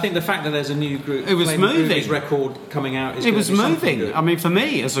 Yeah. And I think the fact that there's a new group, it was moving. Groovies record coming out is it was moving. Good. I mean, for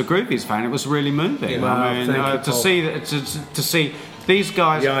me as a Groovies fan, it was really moving. Yeah. I mean, to see these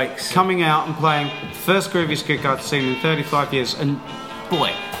guys coming out and playing first Groovies gig I'd seen in 35 years, and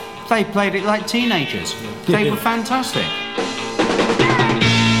boy, they played it like teenagers. They were fantastic.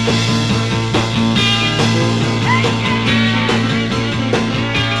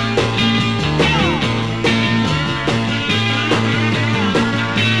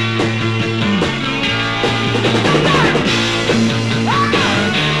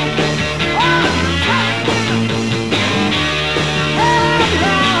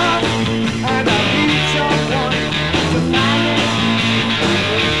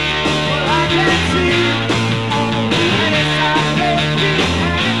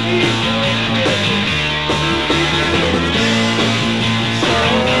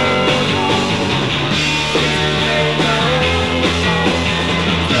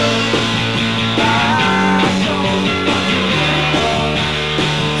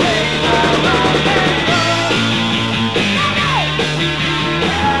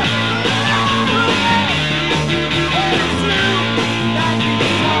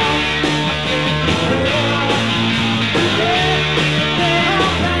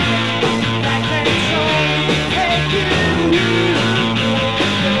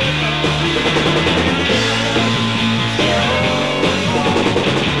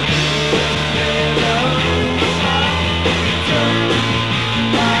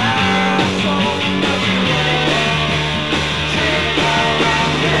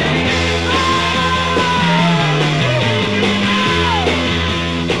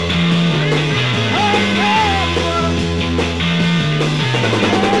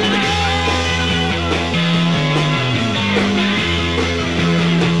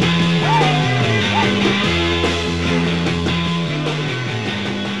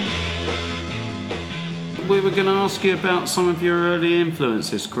 We were going to ask you about some of your early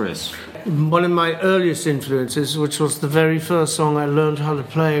influences, Chris. One of my earliest influences, which was the very first song I learned how to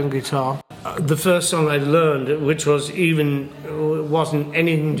play on guitar. The first song I learned, which wasn't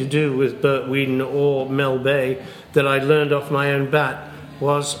anything to do with Bert Weedon or Mel Bay, that I learned off my own bat,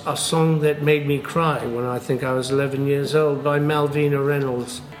 was a song that made me cry when I think I was 11 years old, by Malvina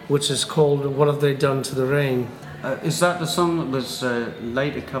Reynolds, which is called What Have They Done to the Rain? Is that the song that was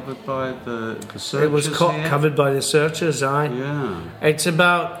later covered by the Searchers? It was covered by the Searchers, aye. Yeah. It's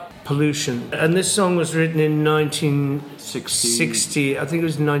about pollution. And this song was written in 1960. I think it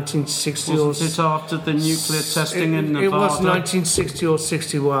was 1960 Wasn't it after the nuclear testing in Nevada? It was 1960 or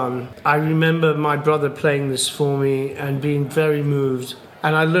 61. I remember my brother playing this for me and being very moved.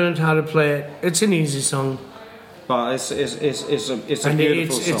 And I learned how to play it. It's an easy song. But it's a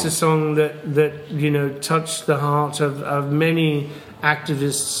beautiful song. It's a song that touched the heart of many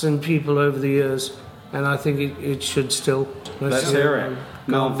activists and people over the years, and I think it should still. Let's hear it.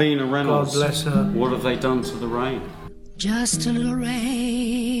 Malvina Reynolds. God bless her. What have they done to the rain? Just a little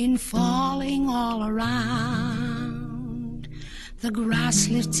rain falling all around. The grass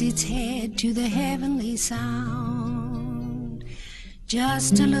lifts its head to the heavenly sound.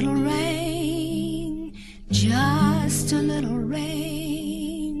 Just a little rain, just a little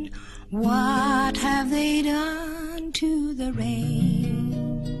rain. What have they done to the rain?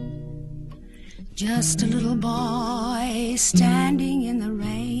 Just a little boy standing in the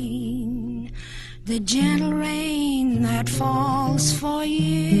rain, the gentle rain that falls for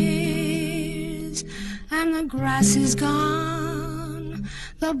years, and the grass is gone,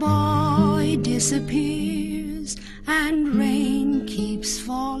 The boy disappears and rain keeps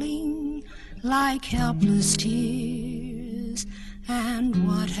falling like helpless tears. And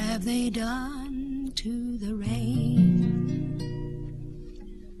what have they done to the rain?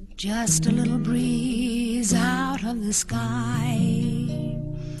 Just a little breeze out of the sky.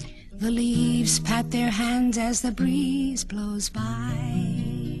 The leaves pat their hands as the breeze blows by.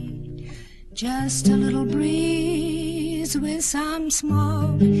 Just a little breeze with some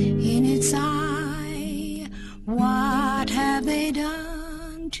smoke in its eye. What have they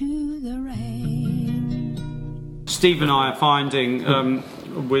done to the rain? Steve and I are finding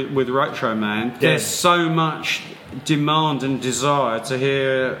with Retro Man, there's so much demand and desire to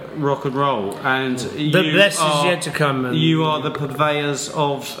hear rock and roll, and the best is yet to come. And you are the purveyors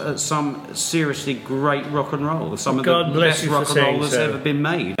of some seriously great rock and roll. Some of God the bless best you rock for and roll saying that's so. ever been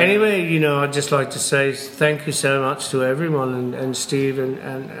made. Anyway, I'd just like to say thank you so much to everyone, and Steve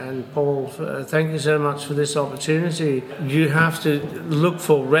and Paul. Thank you so much for this opportunity. You have to look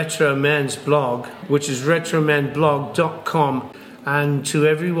for Retro Man's blog, which is retromanblog.com. And to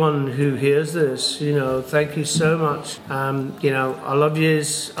everyone who hears this, thank you so much. I love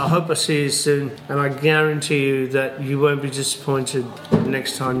yous. I hope I see you soon. And I guarantee you that you won't be disappointed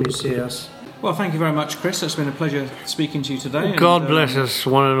next time you see us. Well, thank you very much, Chris. It's been a pleasure speaking to you today. God bless us,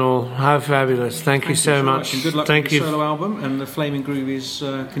 one and all. How fabulous. Thank you so much. And good luck Thank with the solo album and the Flaming Groovies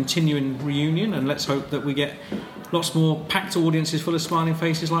continuing reunion. And let's hope that we get lots more packed audiences full of smiling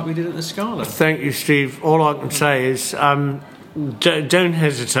faces like we did at the Scala. Thank you, Steve. All I can say is... don't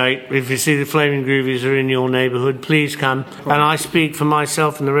hesitate. If you see the Flaming Groovies are in your neighbourhood, please come. And I speak for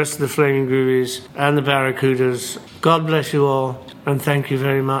myself and the rest of the Flaming Groovies and the Barracudas. God bless you all, and thank you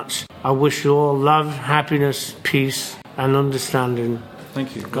very much. I wish you all love, happiness, peace, and understanding.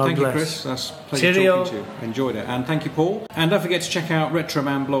 Thank you. God thank bless. you, Chris. That's a pleasure Cheerio. talking to you. Enjoyed it. And thank you, Paul. And don't forget to check out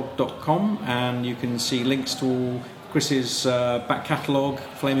retromanblog.com, and you can see links to all Chris's back catalogue,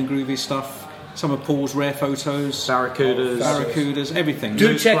 Flaming Groovy stuff, some of Paul's rare photos, Barracudas, everything.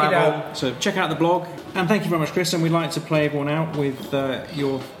 Do check it out. So check out the blog. And thank you very much, Chris. And we'd like to play everyone out with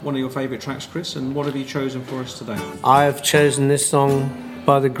one of your favourite tracks, Chris. And what have you chosen for us today? I have chosen this song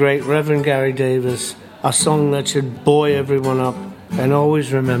by the great Reverend Gary Davis, a song that should buoy everyone up. And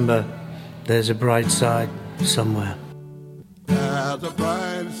always remember, there's a bright side somewhere. There's a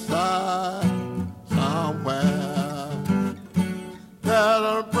bright side somewhere. There's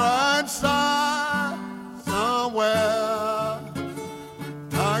a bright side somewhere.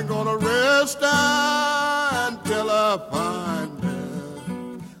 I'm gonna rest until I find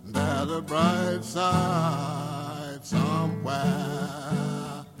it. There's a bright side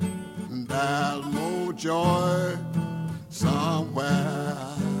somewhere. There's more joy somewhere.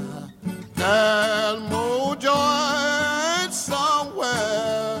 There's more joy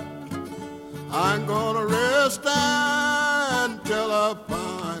somewhere. I'm gonna rest until I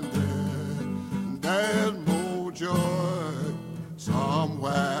find it. There's more joy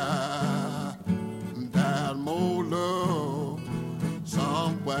somewhere. There's more love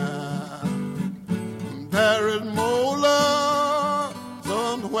somewhere. There is more love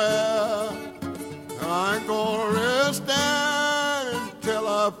somewhere. I'm gonna rest until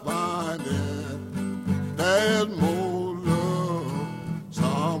I find it. There's more love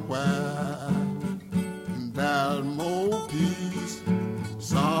somewhere. There's more peace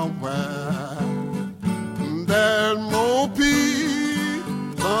somewhere. There's more peace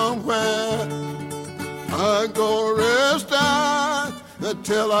somewhere. I'm gonna rest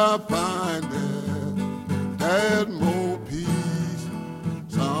until I find it. There's more peace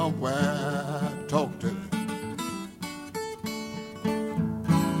somewhere. Talk to me.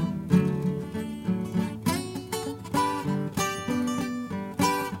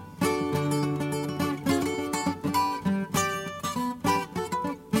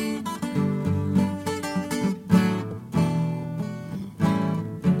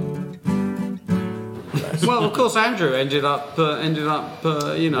 Well, of course, Andrew ended up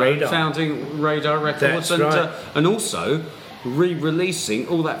Radar. founding Radar Records. That's right. And also re-releasing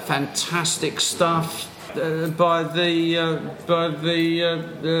all that fantastic stuff by the They're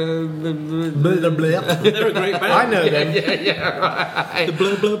a great band. I know them. right. The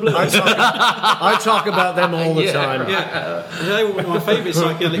blah, blah, blah. I talk about them all the time. Yeah. They were one of my favourite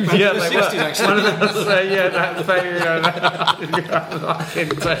psychedelic bands in the 60s, actually. That's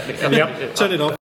That's Yep. Turn it off.